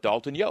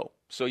Dalton Yo.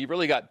 So you've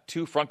really got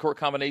two front court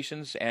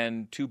combinations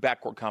and two back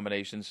court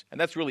combinations, and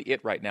that's really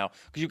it right now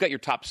because you've got your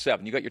top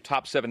seven. You've got your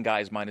top 7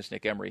 guys minus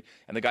Nick Emery,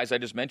 and the guys I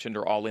just mentioned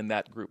are all in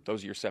that group.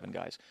 Those are your 7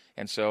 guys.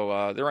 And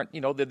so there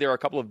are a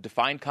couple of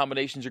defined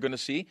combinations you're going to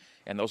see,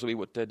 and those will be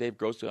what Dave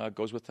goes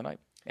with tonight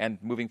and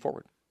moving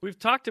forward. We've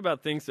talked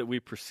about things that we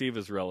perceive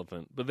as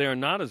relevant, but they are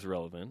not as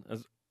relevant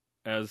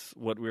as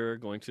what we're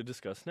going to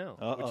discuss now,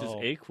 which is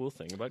a cool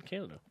thing about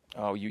Canada.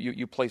 Oh,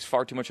 you place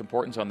far too much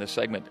importance on this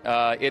segment.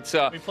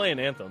 We play an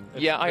anthem.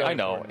 It's I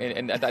know,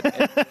 and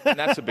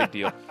that's a big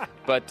deal.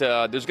 But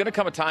there's going to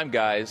come a time,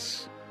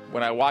 guys,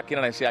 when I walk in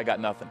and I say I got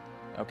nothing.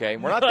 Okay,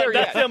 we're not there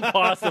yet. That's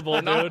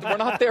impossible, dude. We're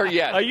not there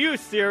yet. Are you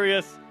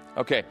serious?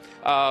 Okay,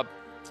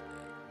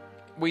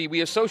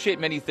 we associate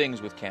many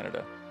things with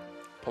Canada: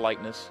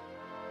 politeness,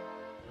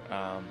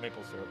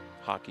 maple syrup,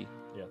 hockey.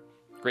 Yeah.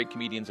 Great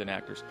comedians and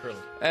actors. Curly.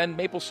 And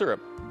maple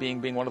syrup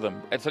being one of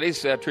them. And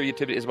today's trivia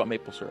tip is about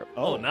maple syrup.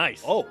 Oh,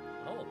 nice. Oh.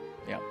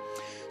 Yeah.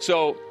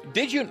 So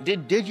did you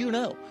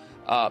know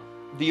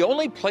the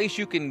only place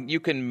you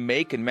can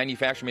make and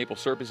manufacture maple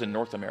syrup is in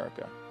North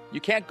America?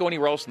 You can't go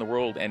anywhere else in the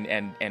world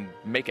and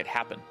make it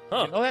happen.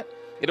 Huh. You know that?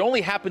 It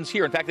only happens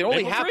here. In fact, it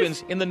only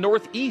happens in the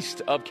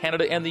northeast of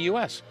Canada and the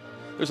U.S.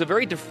 There's a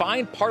very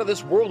defined part of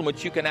this world in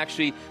which you can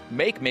actually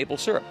make maple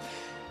syrup.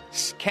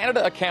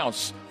 Canada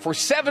accounts for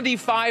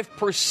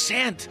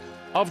 75%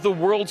 of the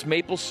world's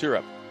maple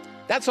syrup.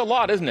 That's a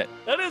lot, isn't it?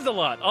 That is a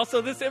lot.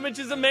 Also, this image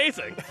is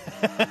amazing.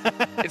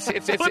 It's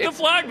Put the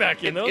flag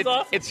back in. That was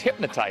awesome. It's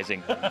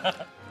hypnotizing.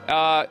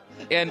 And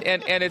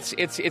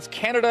it's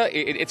Canada.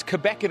 It's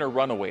Quebec in a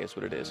runaway is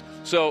what it is.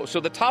 So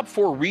the top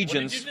 4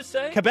 regions. What did you just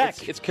say?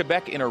 Quebec. It's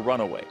Quebec in a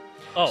runaway.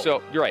 Oh.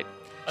 So you're right.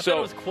 I thought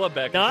it was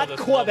Quebec. Not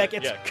Quebec,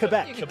 it's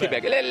Quebec.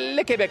 Quebec.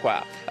 Les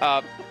Québécois.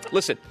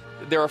 Listen,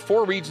 there are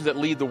 4 regions that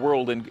lead the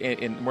world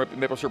in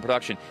maple syrup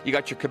production. You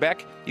got your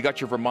Quebec, you got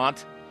your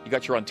Vermont, you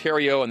got your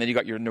Ontario, and then you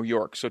got your New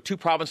York. So 2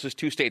 provinces,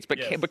 2 states. But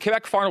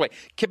Quebec far and away.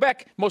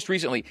 Quebec, most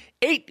recently,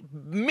 8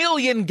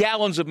 million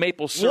gallons of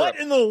maple syrup What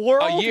in the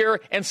world? a year.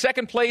 And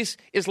second place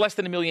is less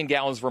than 1 million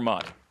gallons,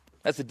 Vermont.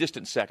 That's a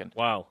distant second.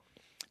 Wow.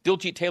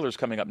 Diljit Taylor's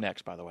coming up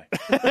next, by the way.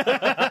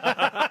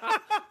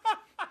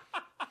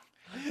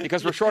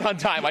 Because we're short on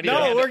time. I need to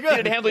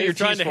handle your He's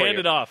trying cheese to for hand you.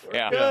 it off.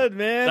 Yeah. Good,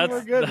 man.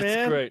 We're good, man.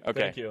 That's great. Okay.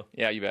 Thank you.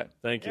 Yeah, you bet.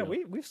 Thank you.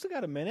 Yeah, we've still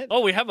got a minute. Oh,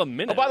 we have a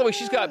minute. Oh, by the way,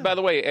 she's got,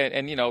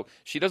 and you know,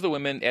 she does the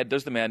women, Ed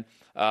does the men.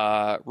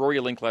 Rory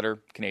Linkletter,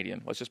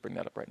 Canadian. Let's just bring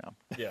that up right now.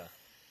 Yeah.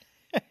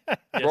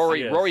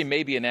 Rory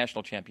may be a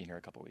national champion here in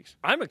a couple of weeks.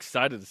 I'm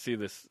excited to see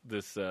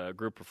this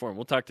group perform.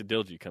 We'll talk to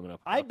Dilgy coming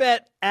up. I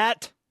bet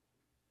at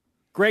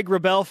Greg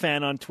Rebel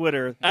fan on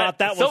Twitter thought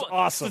that was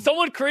awesome. So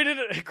someone created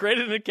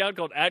an account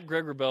called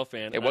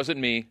 @GregRebelFan. It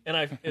wasn't me.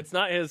 And it's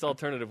not his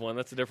alternative one.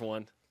 That's a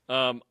different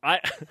one. I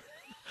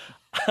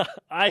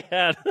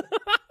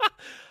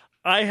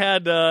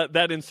had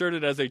that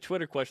inserted as a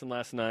Twitter question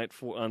last night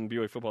on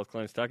BYU Football's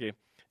Clarence Tucky.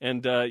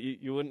 And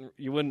you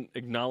wouldn't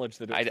acknowledge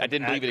that. I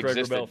didn't believe it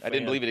existed. I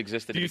didn't believe it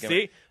existed. Do you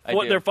see?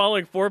 They're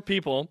following 4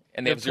 people,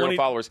 and they have 0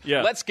 followers.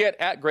 Yeah. Let's get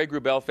at Greg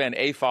Rubel fan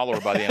a follower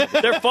by the end of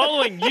it. They're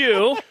following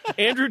you,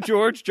 Andrew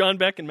George, John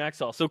Beck, and Max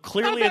Hall. So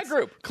clearly,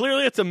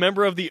 it's a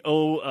member of the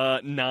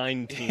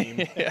 09 team.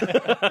 Get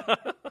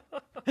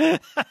him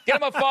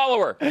a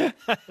follower.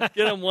 Get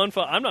him one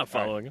follower. I'm not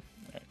following him.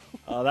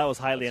 Oh, that was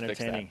highly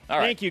entertaining. All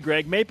right. Thank you,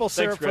 Greg. Maple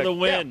syrup for the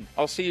win. Yeah.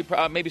 I'll see you,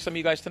 maybe some of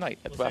you guys tonight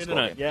at the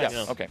basketball game. Yes.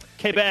 Yeah. Okay.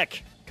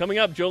 Quebec. Coming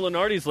up, Joe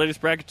Lenardi's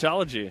latest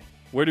bracketology.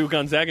 Where do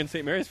Gonzaga and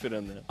St. Mary's fit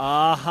in that?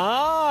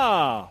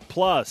 Aha!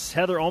 Plus,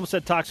 Heather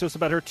Olmstead talks to us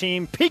about her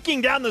team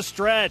peaking down the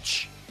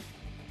stretch.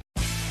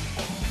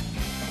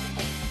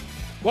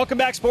 Welcome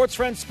back, sports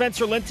friends.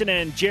 Spencer Linton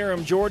and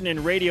Jerem Jordan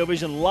in Radio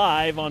Vision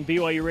live on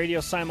BYU Radio,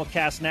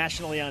 simulcast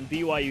nationally on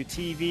BYU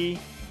TV.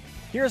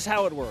 Here's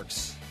how it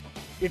works.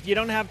 If you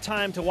don't have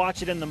time to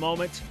watch it in the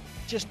moment,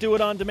 just do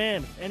it on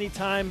demand,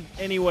 anytime,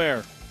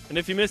 anywhere. And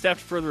if you missed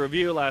After Further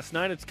Review last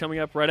night, it's coming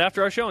up right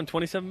after our show in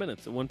 27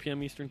 minutes at 1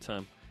 p.m. Eastern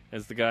Time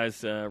as the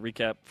guys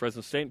recap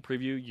Fresno State and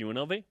preview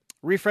UNLV.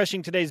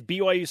 Refreshing today's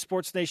BYU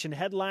Sports Nation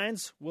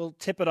headlines, we'll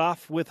tip it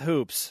off with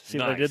hoops. See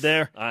what I did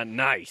there?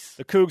 Nice.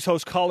 The Cougs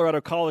host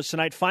Colorado College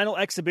tonight. Final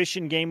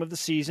exhibition game of the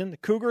season. The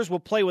Cougars will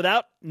play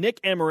without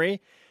Nick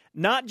Emery,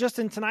 not just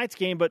in tonight's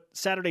game, but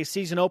Saturday's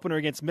season opener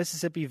against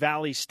Mississippi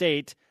Valley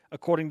State,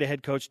 according to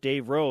head coach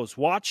Dave Rose.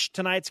 Watch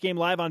tonight's game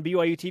live on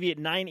BYU TV at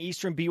 9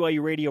 Eastern.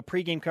 BYU Radio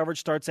pregame coverage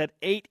starts at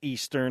 8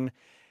 Eastern.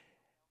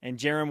 And,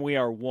 Jerem, we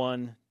are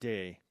one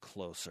day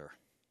closer.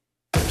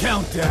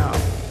 Countdown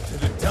to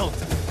the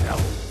Delta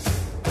Devils.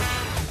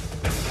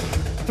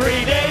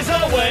 3 days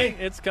away.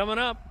 It's coming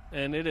up,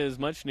 and it is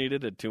much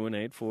needed at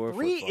 2-8 for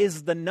 3 football.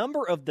 is the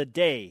number of the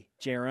day,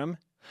 Jerem.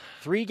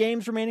 3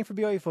 games remaining for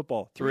BYU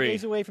football. 3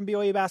 days away from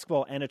BYU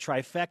basketball, and a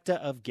trifecta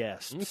of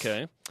guests.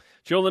 Okay.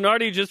 Joe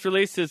Lunardi just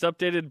released his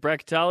updated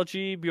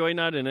bracketology. BYU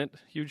not in it.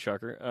 Huge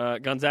shocker.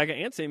 Gonzaga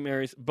and St.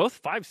 Mary's, both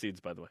 5 seeds,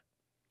 by the way.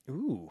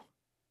 Ooh.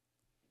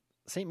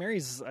 St.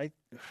 Mary's,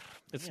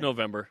 It's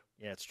November.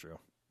 Yeah, it's true.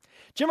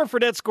 Jimmer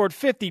Fredette scored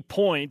 50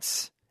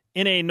 points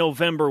in a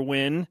November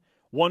win,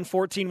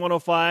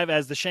 114-105,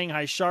 as the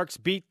Shanghai Sharks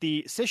beat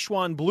the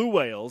Sichuan Blue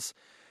Whales.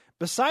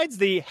 Besides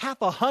the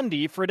half a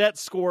hundy, Fredette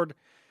scored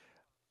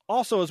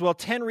also as well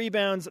 10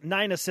 rebounds,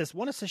 9 assists,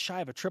 1 assist shy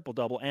of a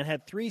triple-double, and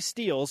had 3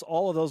 steals.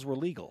 All of those were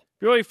legal.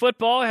 BYU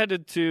football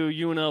headed to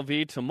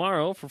UNLV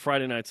tomorrow for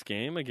Friday night's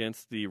game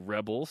against the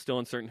Rebels. Still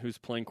uncertain who's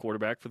playing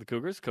quarterback for the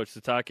Cougars. Coach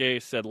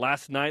Satake said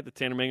last night that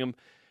Tanner Mangum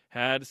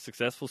had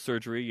successful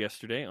surgery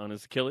yesterday on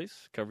his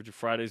Achilles. Coverage of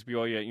Friday's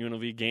BYU at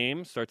UNLV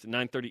game starts at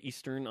 9:30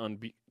 Eastern on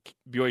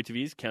BYU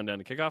TV's Countdown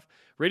to Kickoff.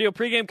 Radio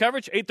pregame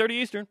coverage, 8:30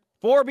 Eastern.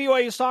 4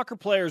 BYU soccer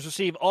players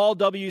receive all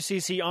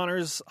WCC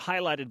honors,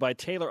 highlighted by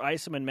Taylor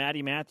Isom and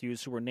Maddie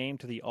Matthews, who were named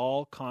to the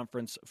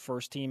all-conference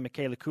first team.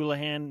 Michaela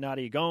Coolahan,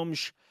 Nadia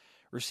Gomes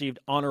received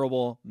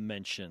honorable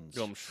mentions.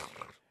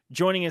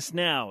 Joining us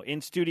now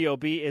in Studio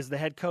B is the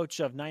head coach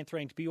of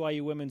 9th-ranked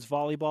BYU women's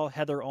volleyball,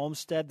 Heather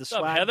Olmstead. The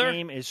swag Heather?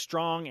 game is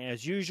strong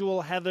as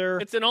usual, Heather.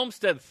 It's an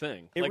Olmstead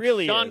thing. It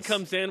really Sean is.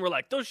 comes in, we're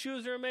like, those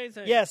shoes are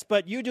amazing. Yes,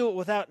 but you do it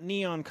without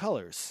neon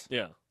colors.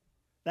 Yeah.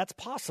 That's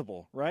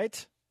possible,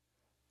 right?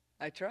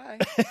 I try.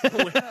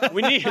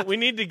 we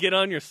need to get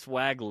on your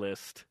swag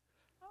list.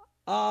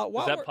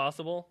 Is that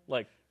possible?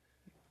 Like,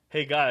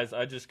 hey guys,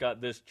 I just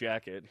got this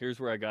jacket. Here's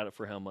where I got it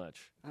for how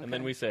much. Okay. And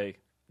then we say,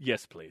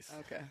 yes, please.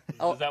 Okay.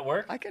 Does that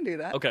work? I can do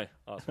that. Okay.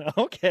 Awesome.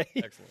 Okay.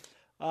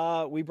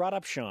 Excellent. We brought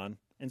up Sean,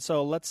 and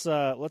so let's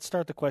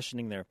start the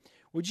questioning there.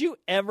 Would you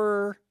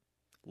ever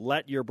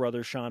let your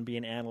brother Sean be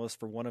an analyst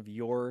for one of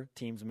your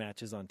team's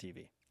matches on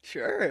TV?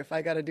 Sure, if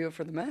I got to do it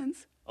for the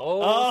men's.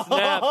 Oh,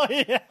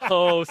 snap. Yeah.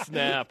 Oh,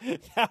 snap.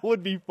 That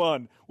would be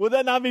fun. Would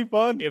that not be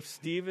fun? If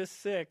Steve is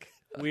sick,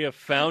 we have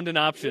found an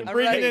option. I'm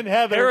Bringing ready. in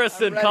Heather.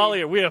 Harrison I'm ready.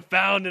 Collier, we have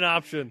found an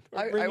option.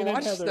 I bringing in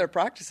watch Heather. their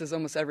practices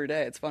almost every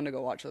day. It's fun to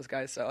go watch those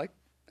guys, so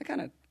I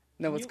kind of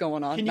know what's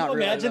going on. Can you Not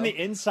really, imagine though. the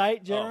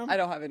insight, Jerem? I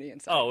don't have any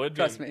insight. Oh, it'd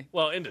Trust be, me.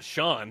 Well, into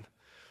Sean.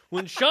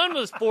 When Sean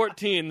was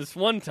 14, this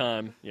one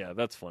time, yeah,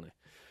 that's funny.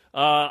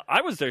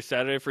 I was there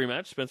Saturday for a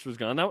match. Spencer was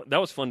gone. That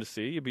was fun to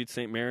see. You beat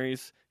St.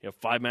 Mary's. You have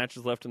 5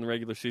 matches left in the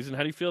regular season.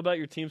 How do you feel about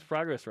your team's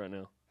progress right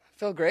now? I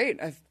feel great.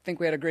 I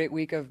think we had a great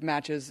week of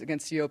matches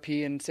against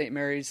UOP and St.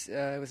 Mary's.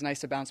 It was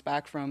nice to bounce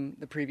back from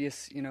the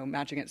previous,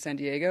 match against San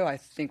Diego. I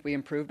think we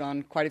improved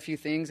on quite a few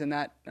things, and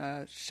that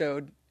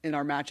showed in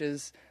our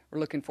matches. We're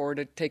looking forward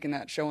to taking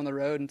that show on the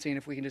road and seeing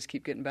if we can just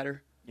keep getting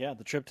better. Yeah,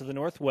 the trip to the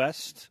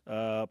Northwest,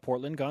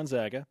 Portland,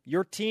 Gonzaga.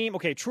 Your team,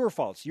 okay, true or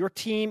false? Your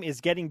team is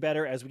getting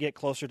better as we get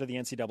closer to the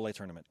NCAA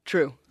tournament.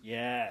 True.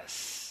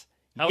 Yes.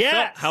 How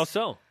How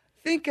so?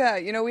 I think,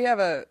 we have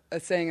a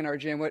saying in our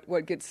gym,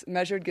 what gets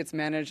measured gets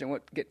managed, and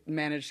what gets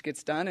managed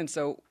gets done. And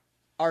so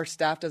our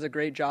staff does a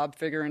great job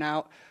figuring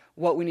out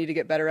what we need to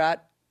get better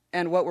at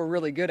and what we're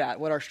really good at,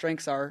 what our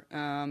strengths are.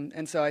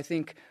 And so I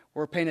think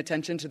we're paying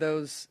attention to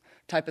those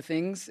type of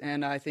things,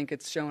 and I think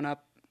it's showing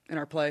up in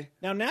our play.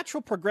 Now,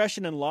 natural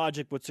progression and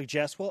logic would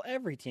suggest, well,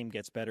 every team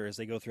gets better as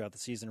they go throughout the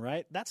season,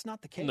 right? That's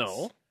not the case.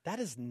 No. That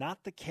is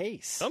not the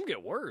case. Some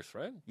get worse,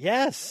 right?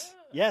 Yes.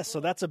 Yes, so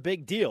that's a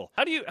big deal.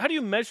 How do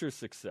you measure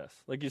success?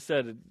 Like you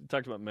said, you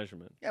talked about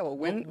measurement. Yeah, well,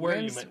 Where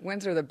are you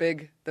wins are the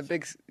big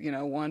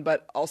one.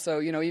 But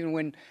also, even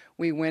when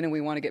we win and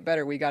we want to get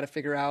better, we got to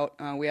figure out.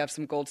 We have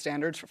some gold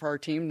standards for our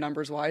team,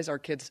 numbers wise. Our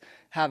kids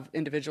have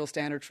individual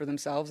standards for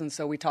themselves, and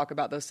so we talk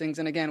about those things.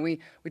 And again, we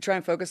try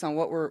and focus on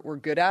what we're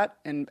good at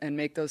and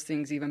make those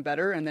things even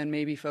better, and then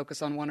maybe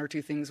focus on 1 or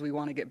 2 things we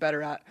want to get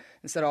better at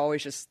instead of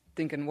always just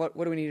thinking, what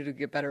do we need to do to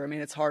get better? I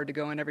mean, it's hard to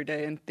go in every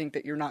day and think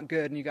that you're not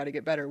good and you got to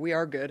get better. We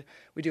are good.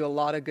 We do a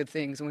lot of good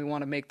things, and we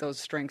want to make those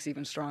strengths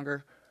even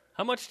stronger.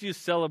 How much do you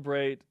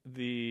celebrate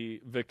the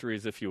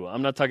victories, if you will?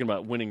 I'm not talking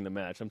about winning the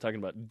match. I'm talking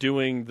about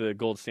doing the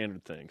gold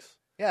standard things.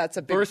 Yeah, it's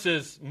a big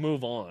versus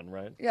move on,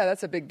 right? Yeah,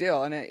 that's a big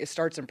deal, and it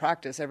starts in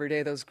practice. Every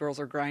day those girls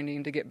are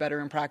grinding to get better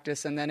in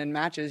practice, and then in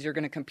matches you're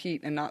going to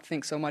compete and not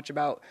think so much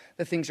about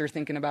the things you're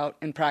thinking about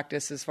in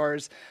practice as far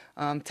as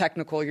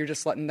technical. You're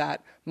just letting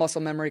that muscle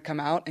memory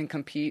come out and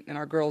compete, and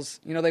our girls,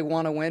 they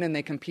want to win and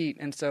they compete,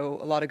 and so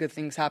a lot of good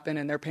things happen,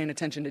 and they're paying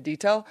attention to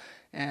detail,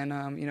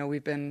 and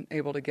we've been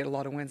able to get a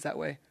lot of wins that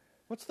way.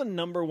 What's the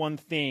number one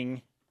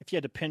thing, if you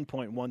had to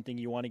pinpoint one thing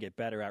you want to get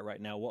better at right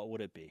now, what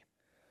would it be?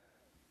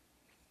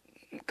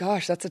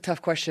 Gosh, that's a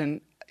tough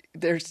question.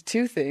 There's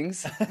 2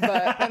 things,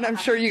 and I'm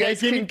sure you guys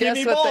can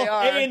guess what both, they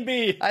are. A and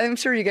B. I'm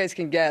sure you guys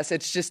can guess.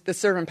 It's just the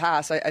serve and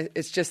pass.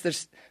 It's just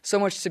there's so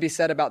much to be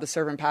said about the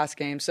serve and pass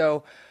game.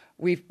 So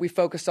we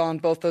focused on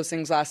both those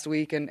things last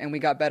week, and we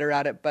got better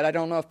at it. But I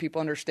don't know if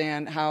people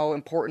understand how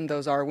important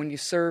those are when you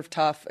serve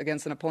tough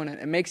against an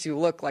opponent. It makes you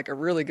look like a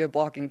really good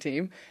blocking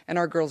team, and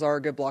our girls are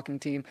a good blocking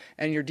team,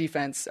 and your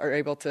defense are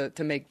able to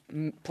make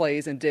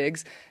plays and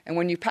digs. And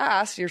when you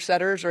pass, your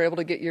setters are able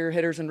to get your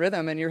hitters in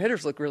rhythm, and your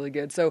hitters look really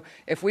good. So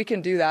if we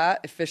can do that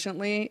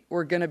efficiently,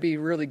 we're going to be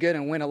really good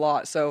and win a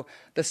lot. So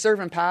the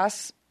serve and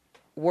pass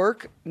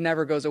work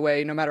never goes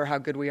away, no matter how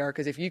good we are,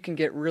 because if you can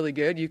get really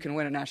good, you can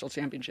win a national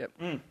championship.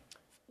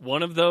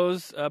 One of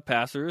those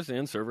passers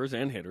and servers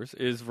and hitters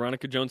is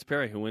Veronica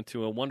Jones-Perry, who went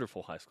to a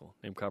wonderful high school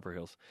named Copper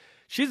Hills.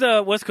 She's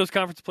a West Coast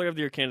Conference Player of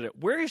the Year candidate.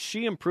 Where has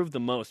she improved the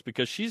most?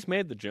 Because she's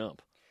made the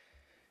jump.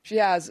 She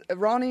has.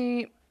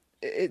 Ronnie,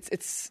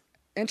 it's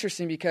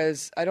interesting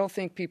because I don't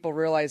think people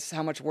realize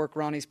how much work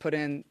Ronnie's put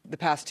in the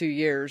past 2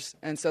 years.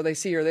 And so they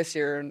see her this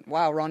year, and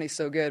wow, Ronnie's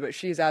so good. But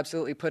she's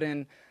absolutely put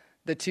in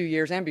the 2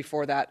 years and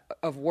before that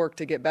of work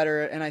to get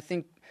better. And I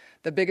think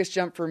the biggest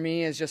jump for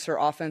me is just her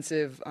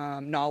offensive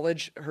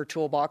knowledge, her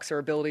toolbox, her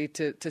ability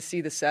to see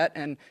the set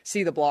and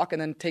see the block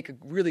and then take a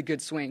really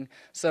good swing.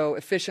 So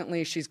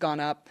efficiently, she's gone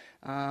up,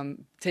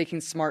 taking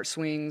smart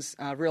swings,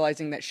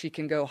 realizing that she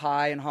can go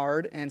high and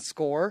hard and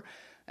score.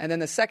 And then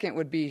the second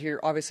would be here,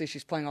 obviously,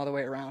 she's playing all the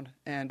way around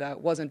and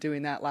wasn't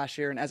doing that last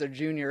year. And as a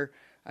junior,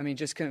 I mean,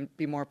 just couldn't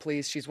be more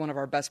pleased. She's one of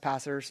our best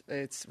passers.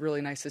 It's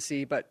really nice to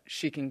see, but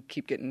she can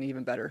keep getting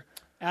even better.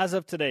 As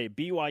of today,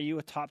 BYU,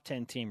 a top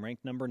 10 team,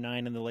 ranked number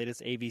 9 in the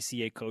latest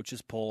AVCA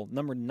coaches poll,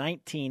 number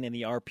 19 in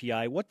the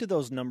RPI. What do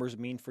those numbers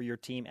mean for your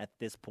team at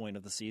this point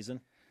of the season?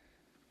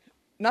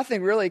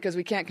 Nothing really, because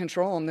we can't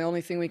control them. The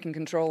only thing we can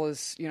control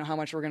is, how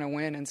much we're going to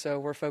win, and so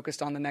we're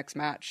focused on the next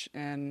match.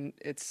 And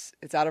it's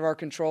out of our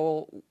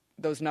control,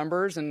 those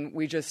numbers, and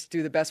we just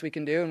do the best we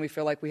can do, and we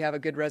feel like we have a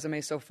good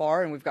resume so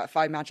far, and we've got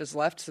 5 matches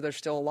left, so there's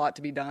still a lot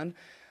to be done.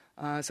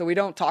 So we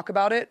don't talk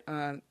about it.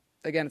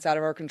 Again, it's out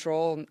of our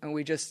control, and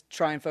we just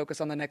try and focus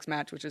on the next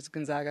match, which is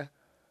Gonzaga.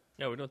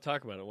 Yeah, we don't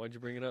talk about it. Why'd you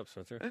bring it up,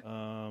 Spencer?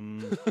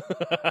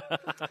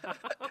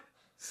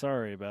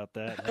 Sorry about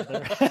that,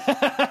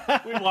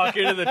 Heather. We walk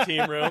into the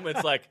team room.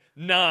 It's like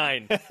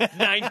 9,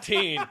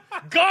 19,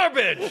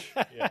 garbage.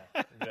 Yeah,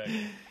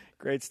 exactly.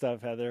 Great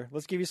stuff, Heather.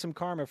 Let's give you some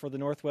karma for the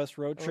Northwest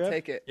road trip. We'll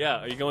take it.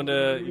 Yeah, are you going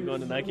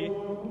to Nike?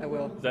 I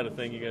will. Is that a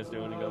thing you guys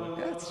do when you go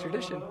there? Yeah, it's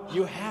tradition.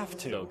 You have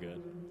to. So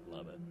good.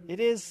 Love it. It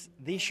is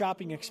the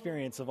shopping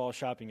experience of all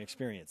shopping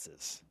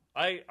experiences.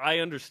 I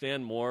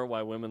understand more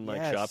why women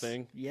like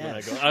shopping. Yes.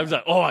 When I go. I was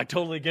like, oh, I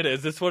totally get it.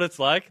 Is this what it's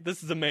like?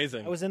 This is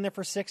amazing. I was in there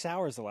for 6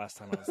 hours the last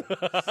time I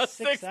was there.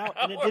 6 hours.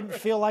 And it didn't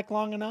feel like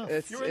long enough.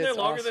 You were in there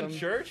longer awesome. than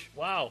church?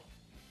 Wow.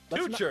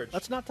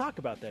 Let's not talk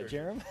about that,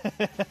 Jerem.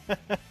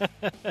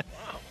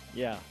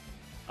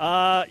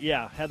 Wow.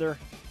 Yeah, Heather,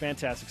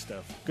 fantastic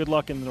stuff. Good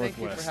luck in the Northwest.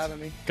 Thank you for having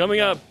me. Coming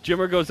up,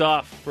 Jimmer goes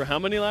off for how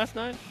many last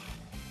night?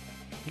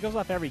 He goes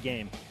off every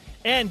game.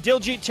 And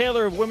Diljit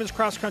Taylor of women's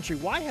cross country.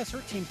 Why has her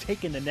team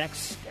taken the next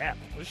step?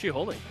 What is she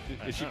holding?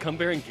 Is she come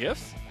bearing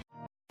gifts?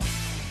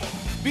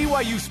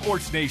 BYU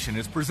Sports Nation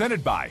is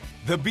presented by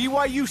The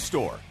BYU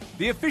Store,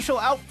 the official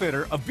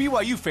outfitter of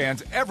BYU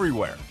fans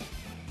everywhere.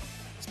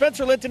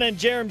 Spencer Linton and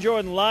Jerem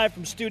Jordan live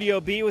from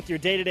Studio B with your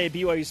day-to-day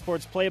BYU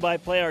Sports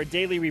play-by-play. Our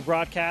daily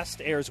rebroadcast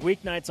airs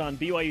weeknights on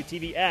BYU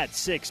TV at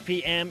 6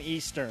 p.m.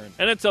 Eastern.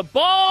 And it's a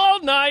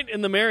ball night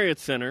in the Marriott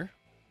Center,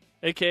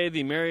 a.k.a.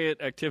 the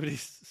Marriott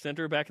Activities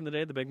Center back in the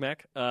day, the Big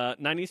Mac,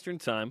 9 Eastern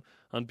time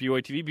on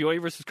BYU TV.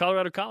 BYU versus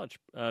Colorado College.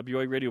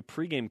 BYU Radio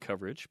pregame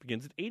coverage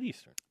begins at 8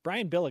 Eastern.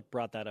 Brian Billick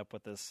brought that up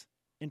with us.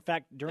 In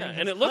fact, during his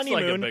and it looks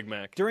honeymoon, like a Big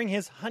Mac. During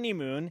his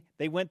honeymoon,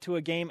 they went to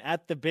a game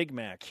at the Big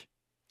Mac.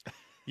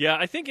 Yeah,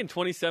 I think in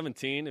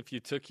 2017, if you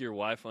took your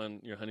wife on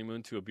your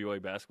honeymoon to a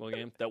BYU basketball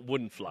game, that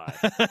wouldn't fly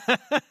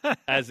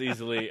as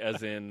easily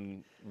as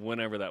in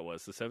whenever that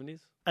was, the 70s?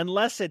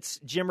 Unless it's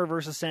Jimmer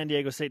versus San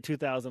Diego State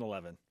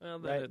 2011. Well,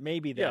 right?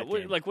 Maybe that. Yeah,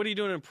 game. what are you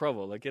doing in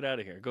Provo? Like, get out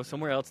of here. Go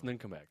somewhere else and then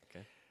come back,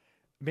 okay?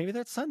 Maybe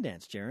that's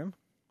Sundance, Jerem.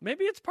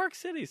 Maybe it's Park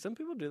City. Some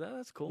people do that.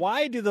 That's cool.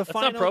 Why do the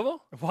not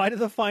Provo? Why do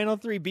the final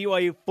 3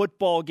 BYU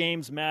football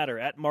games matter?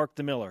 At Mark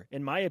DeMiller.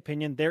 In my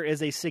opinion, there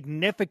is a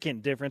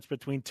significant difference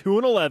between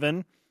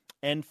 2-11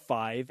 and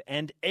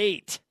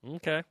 5-8.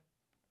 Okay.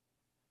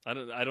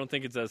 I don't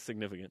think it's as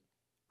significant.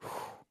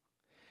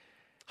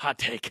 Hot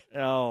take.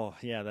 Oh,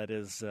 yeah, that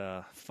is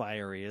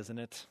fiery, isn't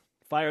it?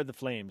 Fire the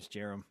flames,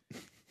 Jerem.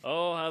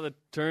 Oh, how the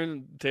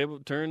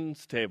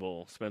turns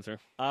table, Spencer.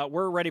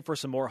 We're ready for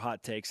some more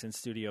hot takes in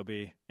Studio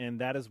B, and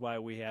that is why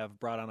we have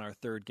brought on our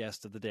third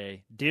guest of the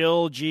day,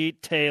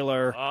 Diljit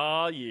Taylor.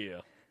 Oh, yeah.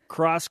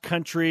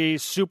 Cross-country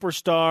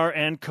superstar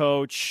and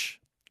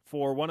coach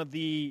for one of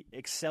the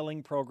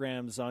excelling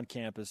programs on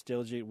campus.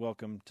 Diljit,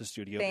 welcome to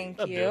Studio B. Thank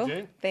What's up, you.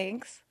 Diljit?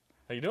 Thanks.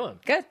 How you doing?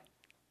 Good.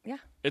 Yeah,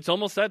 It's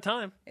almost that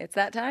time. it's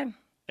that time.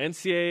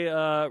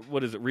 NCAA,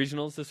 what is it,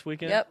 regionals this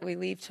weekend? Yep, we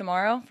leave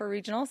tomorrow for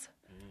regionals.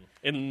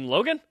 In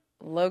Logan?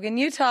 Logan,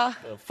 Utah.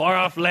 Far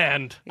off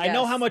land. I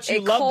know how much you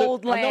A love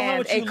cold the I know how land.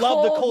 much you A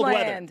love the cold cold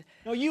land. weather.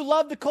 No, you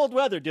love the cold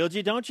weather,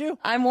 Diljit, don't you?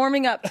 I'm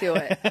warming up to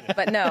it,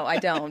 but no, I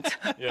don't.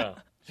 Yeah.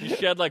 She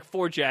shed like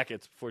 4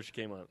 jackets before she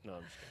came on. No,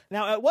 I'm just kidding.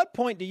 Now, at what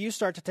point do you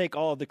start to take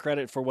all of the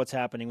credit for what's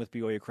happening with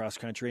BYU cross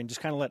country and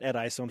just kind of let Ed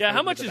Isom? Yeah,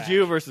 how much is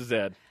you versus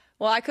Ed?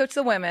 Well, I coach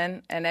the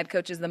women, and Ed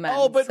coaches the men.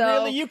 Oh, but so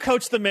really, you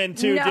coach the men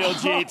too, no.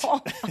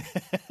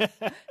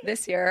 Diljit.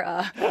 This year,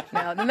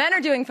 no, the men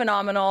are doing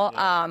phenomenal.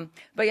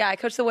 But yeah, I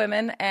coach the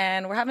women,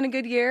 and we're having a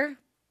good year.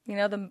 You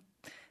know, the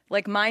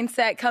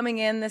mindset coming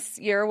in this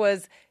year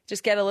was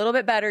just get a little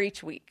bit better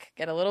each week.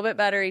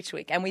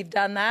 And we've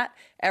done that.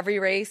 Every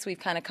race, we've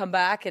kind of come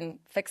back and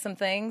fixed some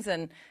things,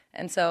 and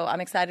so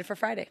I'm excited for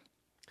Friday.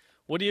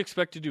 What do you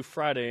expect to do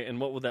Friday, and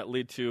what will that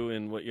lead to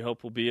in what you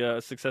hope will be a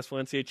successful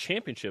NCAA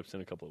championships in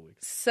a couple of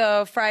weeks?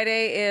 So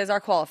Friday is our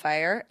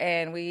qualifier,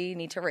 and we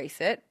need to race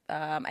it.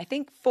 I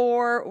think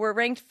we're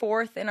ranked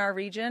 4th in our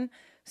region,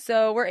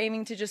 so we're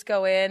aiming to just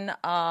go in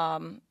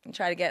and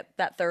try to get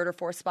that 3rd or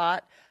 4th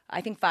spot.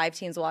 I think 5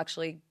 teams will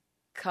actually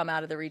come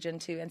out of the region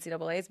to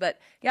NCAAs, but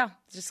yeah,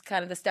 it's just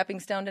kind of the stepping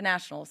stone to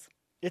nationals.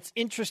 It's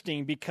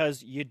interesting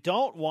because you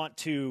don't want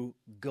to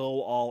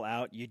go all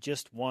out. You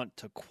just want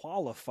to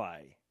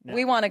qualify. Now,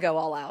 we want to go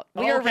all out.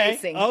 We are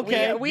racing.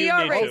 Okay. We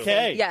are racing.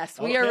 Okay. Yes,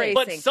 we are racing.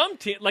 But some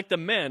team, like the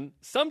men,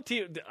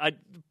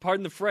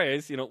 pardon the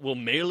phrase, will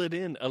mail it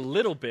in a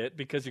little bit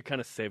because you're kind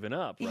of saving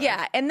up. Right?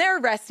 Yeah, and they're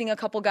resting a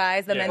couple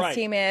guys. The men's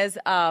team is.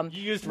 You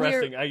used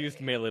resting. I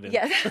used mail it in.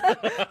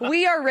 Yes.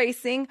 We are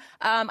racing.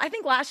 I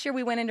think last year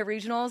we went into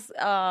regionals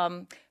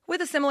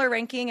with a similar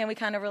ranking, and we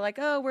kind of were like,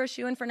 oh, we're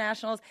shooing for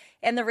nationals.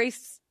 And the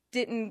race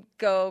didn't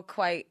go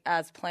quite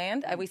as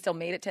planned. We still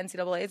made it to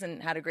NCAAs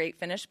and had a great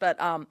finish. But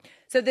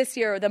so this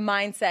year, the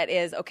mindset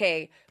is,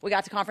 okay, we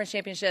got to conference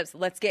championships.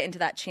 Let's get into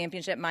that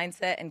championship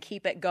mindset and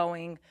keep it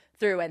going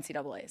through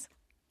NCAAs.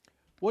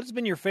 What has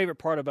been your favorite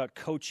part about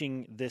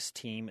coaching this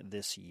team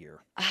this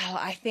year? Oh,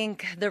 I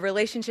think the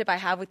relationship I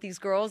have with these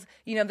girls,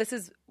 this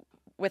is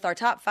with our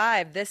top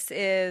 5, this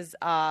is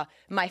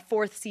my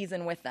 4th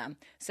season with them.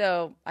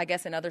 So I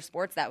guess in other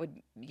sports that would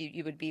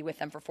you would be with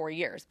them for 4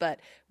 years. But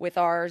with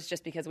ours,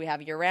 just because we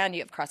have year round,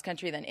 you have cross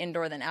country, then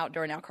indoor, then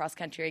outdoor, now cross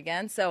country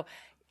again. So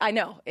I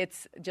know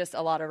it's just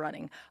a lot of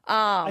running.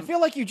 I feel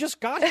like you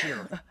just got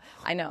here.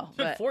 I know. It's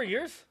been 4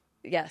 years?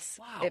 Yes,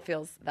 wow. It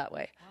feels that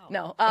way.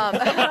 Wow.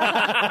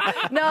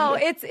 No, no,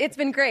 it's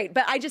been great.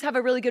 But I just have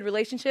a really good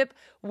relationship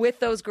with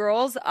those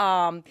girls,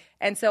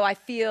 and so I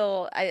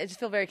just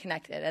feel very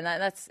connected, and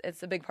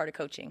it's a big part of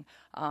coaching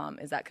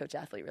is that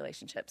coach-athlete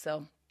relationship.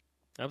 So,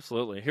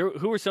 absolutely.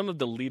 Who are some of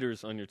the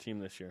leaders on your team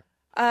this year?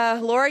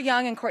 Laura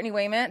Young and Courtney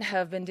Wayment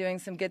have been doing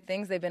some good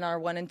things. They've been our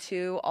 1 and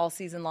 2 all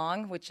season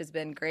long, which has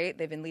been great.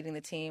 They've been leading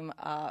the team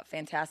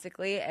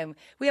fantastically, and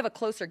we have a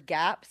closer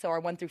gap. So our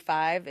 1 through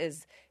 5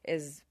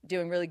 is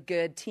doing really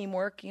good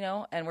teamwork,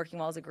 and working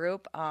well as a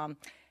group.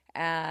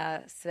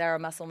 Sarah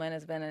Musselman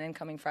has been an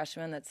incoming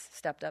freshman that's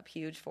stepped up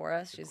huge for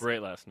us. She's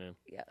great last name.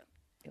 Yeah,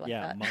 you like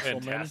that?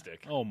 Musselman.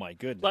 Fantastic. Oh my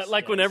goodness!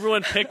 Like when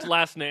everyone picked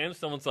last names,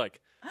 someone's like,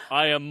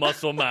 "I am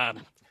Musselman."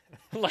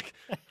 Like,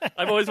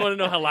 I've always wanted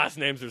to know how last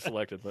names are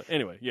selected. But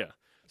anyway, yeah.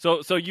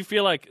 So you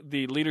feel like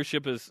the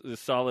leadership is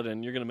solid,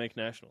 and you're going to make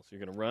nationals. You're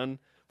going to run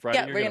Friday.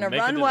 Yeah, we're going to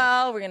run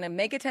well. We're going to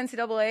make it to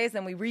NCAAs,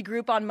 and we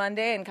regroup on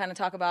Monday and kind of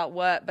talk about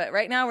what. But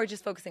right now, we're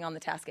just focusing on the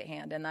task at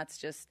hand, and that's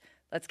just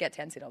let's get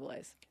to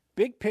NCAAs.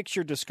 Big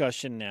picture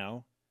discussion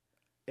now.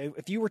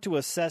 If you were to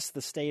assess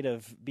the state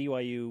of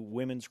BYU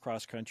women's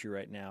cross country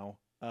right now,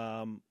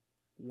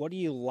 what do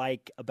you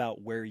like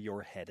about where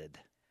you're headed?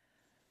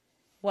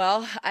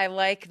 Well, I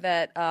like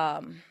that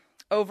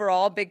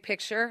overall, big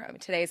picture.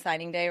 Today's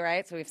signing day,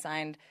 right? So we've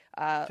signed.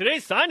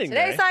 Today's signing day.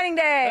 Today's signing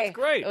day. That's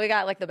great. We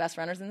got the best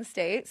runners in the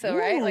state. So, Ooh,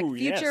 right?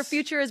 yes.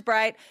 Future is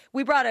bright.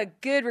 We brought a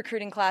good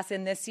recruiting class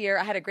in this year.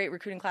 I had a great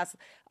recruiting class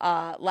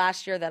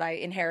last year that I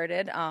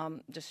inherited,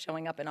 just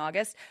showing up in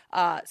August.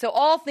 So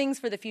all things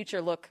for the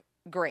future look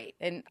great.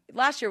 And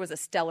last year was a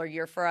stellar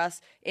year for us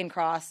in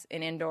cross,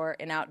 in indoor,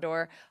 in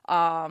outdoor.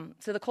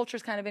 So the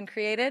culture's kind of been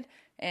created,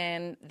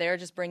 and they're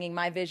just bringing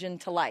my vision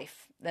to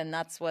life. And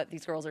that's what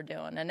these girls are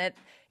doing. And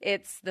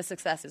it's the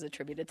success is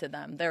attributed to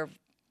them.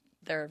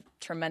 They're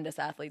tremendous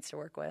athletes to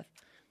work with.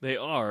 They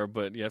are,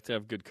 but you have to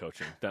have good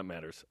coaching. That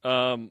matters.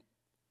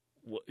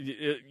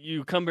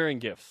 You come bearing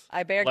gifts.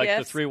 I bear like gifts.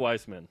 Like the 3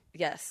 wise men.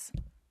 Yes.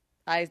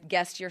 I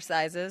guessed your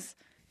sizes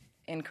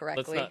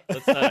incorrectly.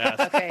 Let's not ask.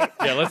 Okay.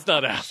 Yeah, let's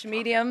not ask.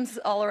 Mediums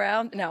all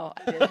around? No,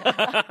 I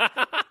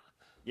didn't.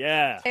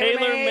 Yeah.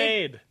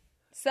 Tailor-made.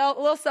 A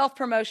little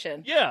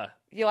self-promotion. Yeah.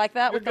 You like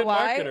that You're with the a good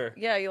Y? marketer.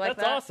 Yeah, you like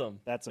That's that? awesome.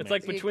 That's It's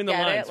amazing. like between You the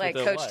get lines. it? Like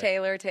with the Coach Y.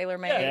 Taylor,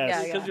 tailor-made. Yeah,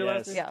 Yeah. because your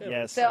last name's Yeah. Taylor.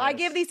 Yes. So I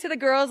give these to the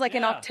girls in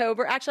Yeah.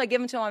 October. Actually, I give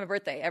them to them on my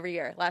birthday every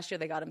year. Last year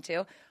they got them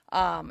too.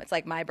 It's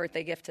like my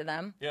birthday gift to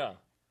them. Yeah.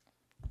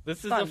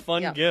 This is Fun. a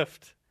fun Yeah.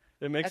 gift.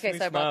 It makes Okay, me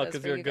so I brought smile those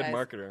because for you're a you good guys.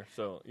 marketer.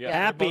 So yeah. Yeah.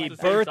 Happy You're both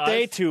the same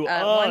birthday size. to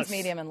us. One's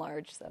medium and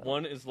large. So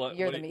One is large.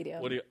 You're the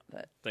medium. What do you?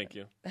 but- Thank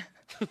you.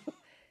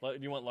 Do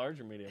you want large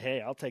or medium?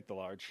 Hey, I'll take the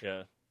large.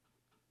 Yeah.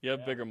 You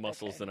have bigger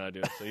muscles than I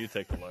do, so you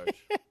take the large.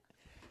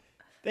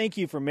 Thank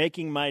you for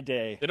making my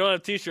day. They don't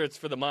have T-shirts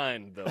for the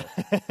mind, though.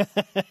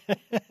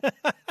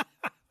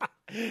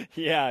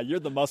 Yeah, you're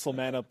the muscle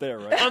man up there,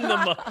 right?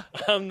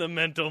 I'm the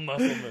mental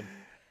muscle man.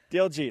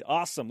 DLG,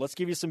 awesome. Let's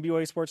give you some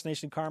BYU Sports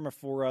Nation karma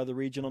for the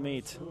regional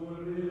meet.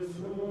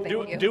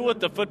 Do what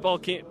the football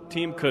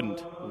team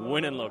couldn't.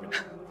 Win in Logan.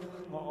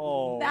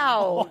 Oh.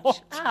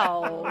 Ouch.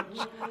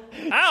 Ouch.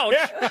 Ouch!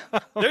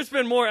 There's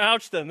been more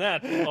ouch than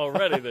that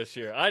already this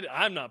year.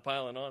 I'm not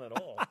piling on at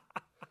all.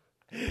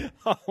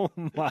 Oh,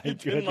 my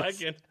goodness. Didn't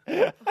like it.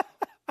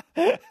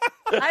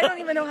 I don't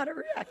even know how to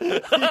react.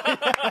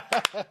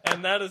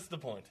 And that is the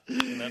point.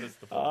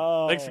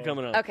 Thanks for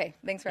coming on. Okay,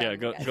 thanks for having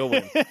me. Go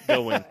win.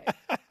 Go win.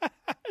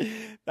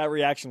 That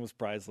reaction was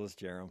priceless,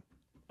 Jerem.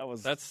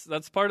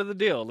 That's part of the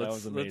deal. That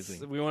was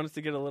amazing. We want it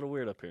to get a little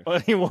weird up here.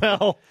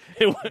 Well,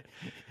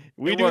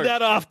 we do works.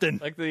 that often.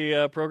 Like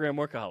the program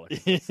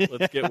Workaholics.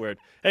 Let's get weird.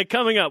 Hey,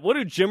 coming up, what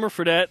do Jimmer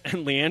Fredette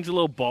and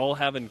LiAngelo Ball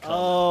have in common?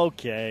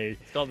 Okay.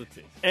 It's called the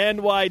team.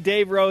 And why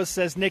Dave Rose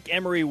says Nick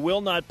Emery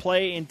will not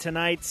play in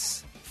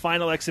tonight's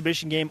final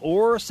exhibition game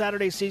or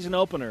Saturday season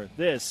opener.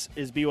 This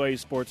is BYU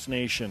Sports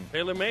Nation.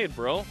 Tailor-made,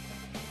 bro.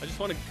 I just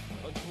want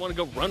to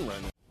go run.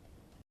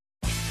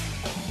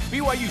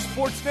 BYU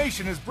Sports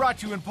Nation is brought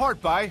to you in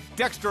part by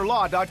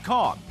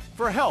DexterLaw.com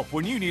for help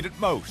when you need it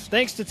most.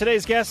 Thanks to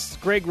today's guests,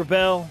 Greg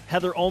Wrubell,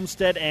 Heather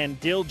Olmstead, and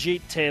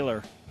Diljit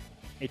Taylor.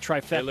 A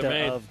trifecta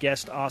Tailor-made. of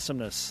guest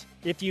awesomeness.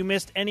 If you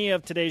missed any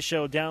of today's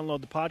show,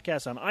 download the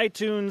podcast on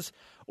iTunes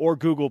or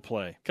Google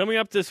Play. Coming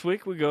up this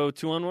week, we go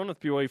 2-on-1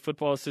 with BYU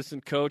football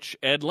assistant coach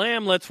Ed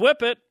Lamb. Let's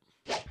whip it.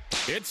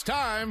 It's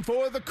time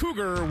for the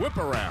Cougar Whip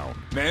Around.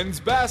 Men's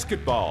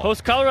basketball.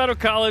 Host Colorado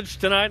College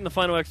tonight in the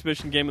final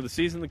exhibition game of the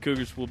season. The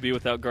Cougars will be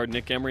without guard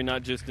Nick Emery,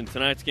 not just in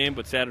tonight's game,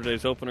 but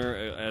Saturday's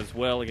opener as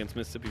well against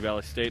Mississippi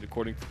Valley State,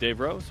 according to Dave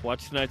Rose.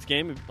 Watch tonight's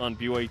game on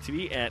BYU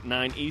TV at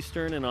 9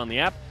 Eastern and on the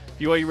app.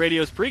 BYU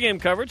Radio's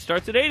pregame coverage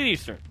starts at 8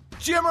 Eastern.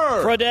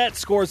 Jimmer! Fredette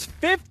scores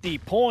 50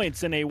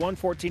 points in a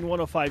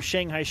 114-105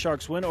 Shanghai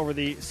Sharks win over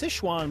the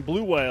Sichuan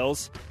Blue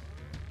Whales.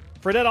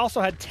 Fredette also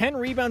had 10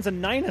 rebounds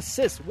and 9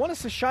 assists, 1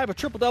 assist shy of a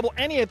triple-double,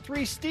 and he had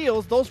 3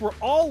 steals. Those were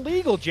all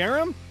legal,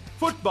 Jerem.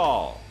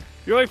 Football.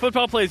 BYU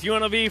football plays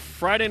UNLV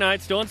Friday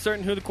night. Still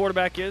uncertain who the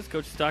quarterback is.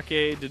 Coach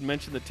Stake did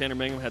mention that Tanner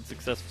Mangum had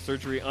successful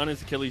surgery on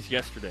his Achilles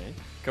yesterday.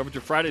 Coverage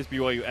of Friday's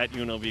BYU at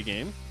UNLV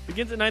game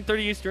begins at 9:30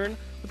 Eastern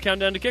with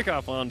countdown to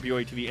kickoff on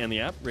BYU TV and the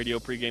app. Radio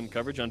pregame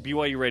coverage on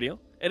BYU Radio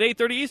at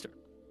 8:30 Eastern.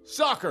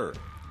 Soccer.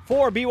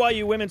 4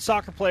 BYU women's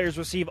soccer players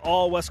receive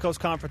all West Coast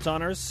Conference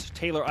honors.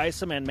 Taylor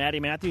Isom and Maddie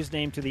Matthews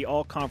named to the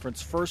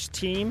All-Conference First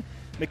Team.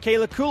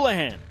 Michaela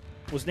Coolahan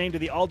was named to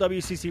the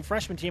All-WCC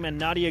Freshman Team, and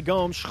Nadia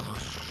Gomes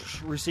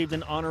received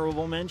an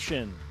honorable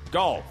mention.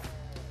 Golf.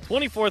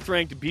 24th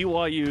ranked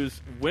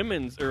BYU's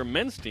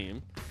men's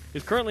team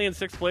is currently in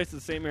 6th place at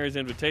the St. Mary's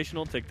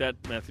Invitational. Take that,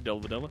 Matthew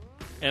Dellavedova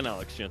and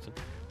Alex Jensen.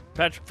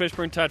 Patrick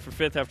Fishburne tied for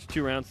 5th after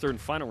 2 rounds. 3rd and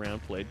final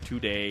round played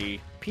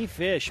today. P.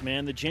 Fish,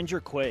 man, the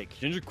Ginger Quake.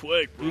 Ginger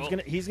Quake, bro.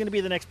 He's gonna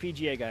be the next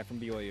PGA guy from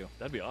BYU.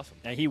 That'd be awesome.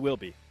 And he will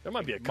be. There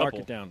might be a couple. Mark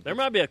it down. There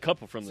might be a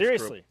couple from this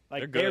Seriously,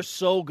 group. they're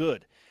so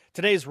good.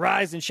 Today's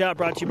Rise and Shout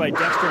brought to you by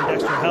Dexter and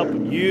Dexter Help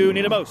when you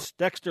need it most.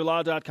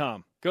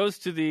 DexterLaw.com. It goes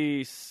to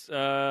the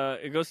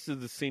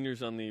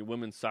seniors on the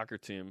women's soccer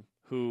team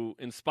who,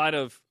 in spite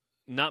of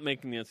not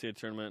making the NCAA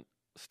tournament,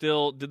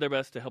 still did their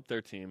best to help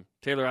their team.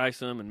 Taylor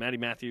Isom and Maddie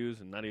Matthews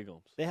and Nadia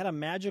Gomes. They had a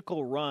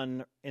magical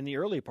run in the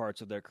early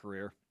parts of their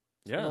career.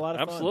 Yeah, a lot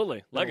of absolutely.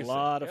 Fun. Legacy. A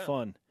lot of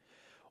fun.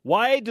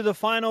 Why do the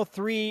final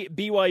 3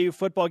 BYU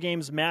football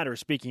games matter?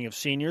 Speaking of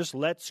seniors,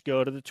 let's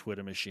go to the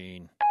Twitter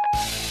machine.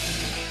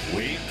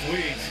 Tweet.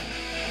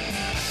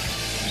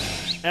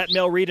 At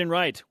Mel Reed and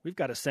Wright, we've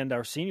got to send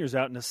our seniors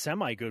out in a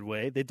semi-good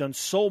way. They've done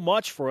so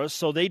much for us,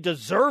 so they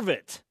deserve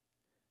it.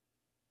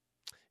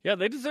 Yeah,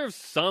 they deserve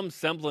some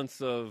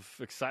semblance of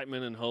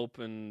excitement and hope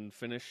and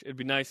finish. It'd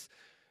be nice.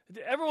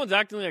 Everyone's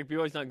acting like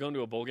BYU's not going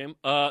to a bowl game.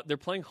 They're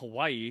playing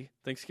Hawaii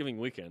Thanksgiving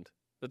weekend.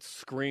 That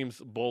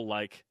screams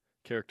bowl-like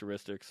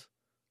characteristics.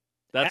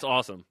 That's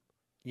awesome.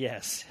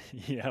 Yes.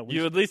 Yeah.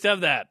 You at least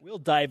have that. We'll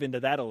dive into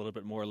that a little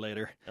bit more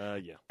later.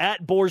 Yeah.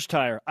 At Borge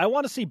Tire, I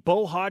want to see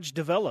Bo Hodge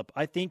develop.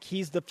 I think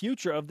he's the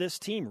future of this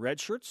team.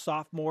 Redshirt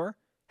sophomore,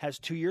 has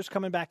 2 years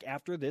coming back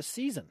after this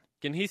season.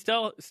 Can he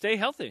still stay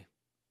healthy?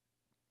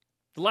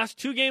 The last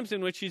 2 games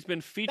in which he's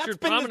been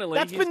featured prominently.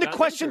 That's been the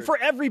question for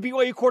every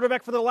BYU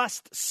quarterback for the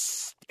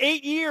last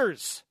 8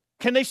 years.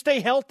 Can they stay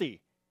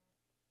healthy?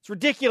 It's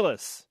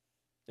ridiculous.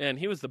 And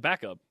he was the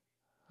backup.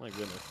 My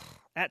goodness.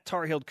 At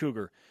Tar Heel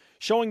Cougar,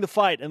 showing the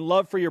fight and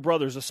love for your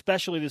brothers,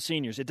 especially the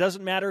seniors. It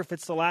doesn't matter if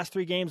it's the last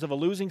 3 games of a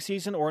losing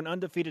season or an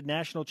undefeated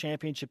national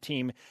championship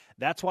team.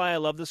 That's why I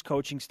love this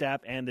coaching staff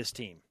and this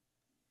team.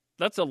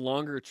 That's a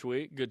longer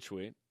tweet. Good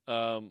tweet.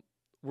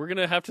 We're going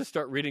to have to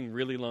start reading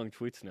really long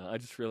tweets now. I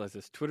just realized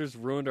this. Twitter's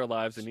ruined our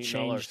lives and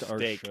eaten all our steak.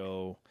 Changed our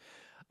show.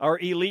 Our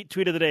elite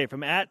tweet of the day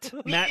from at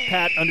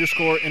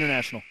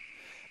MattPat_international.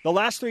 The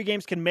last 3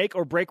 games can make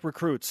or break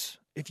recruits.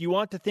 If you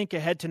want to think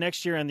ahead to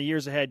next year and the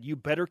years ahead, you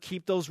better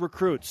keep those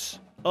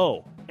recruits.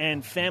 Oh,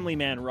 and Family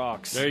Man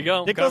rocks. There you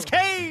go. Nicolas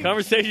Cage!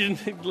 Conversation,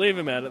 leave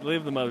him at it.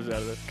 Leave the mothers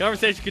out of this.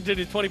 Conversation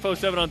continues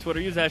 24/7 on Twitter.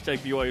 Use hashtag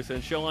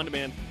BYUSN. Show on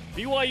demand.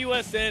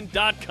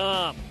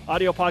 BYUSN.com.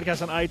 Audio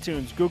podcast on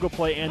iTunes, Google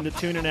Play, and the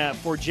TuneIn app.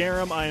 For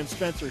Jerem, I am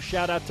Spencer.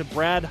 Shout out to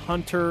Brad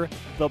Hunter,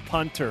 the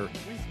punter.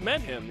 We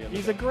met him the other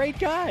He's day. a great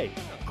guy.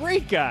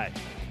 Great guy.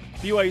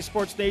 BYU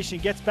Sports Nation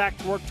gets back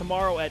to work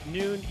tomorrow at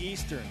noon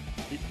Eastern.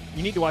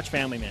 You need to watch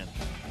Family Man.